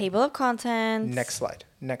that's like table of contents. Next slide,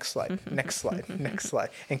 next slide, next slide, next slide.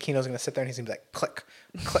 And Kino's gonna sit there and he's gonna be like, click,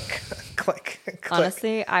 click, click, click.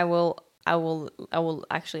 Honestly, I will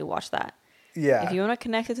actually watch that. Yeah. If you want to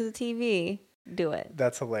connect it to the TV, do it.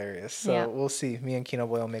 That's hilarious. So yeah. We'll see. Me and Kino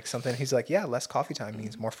will make something. He's like, yeah, less coffee time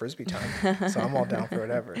means more Frisbee time. So I'm all down for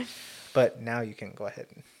whatever. But now you can go ahead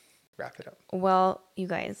and wrap it up. Well, you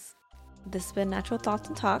guys, this has been Natural Thoughts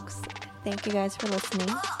and Talks. Thank you guys for listening.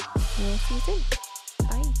 We'll see you soon.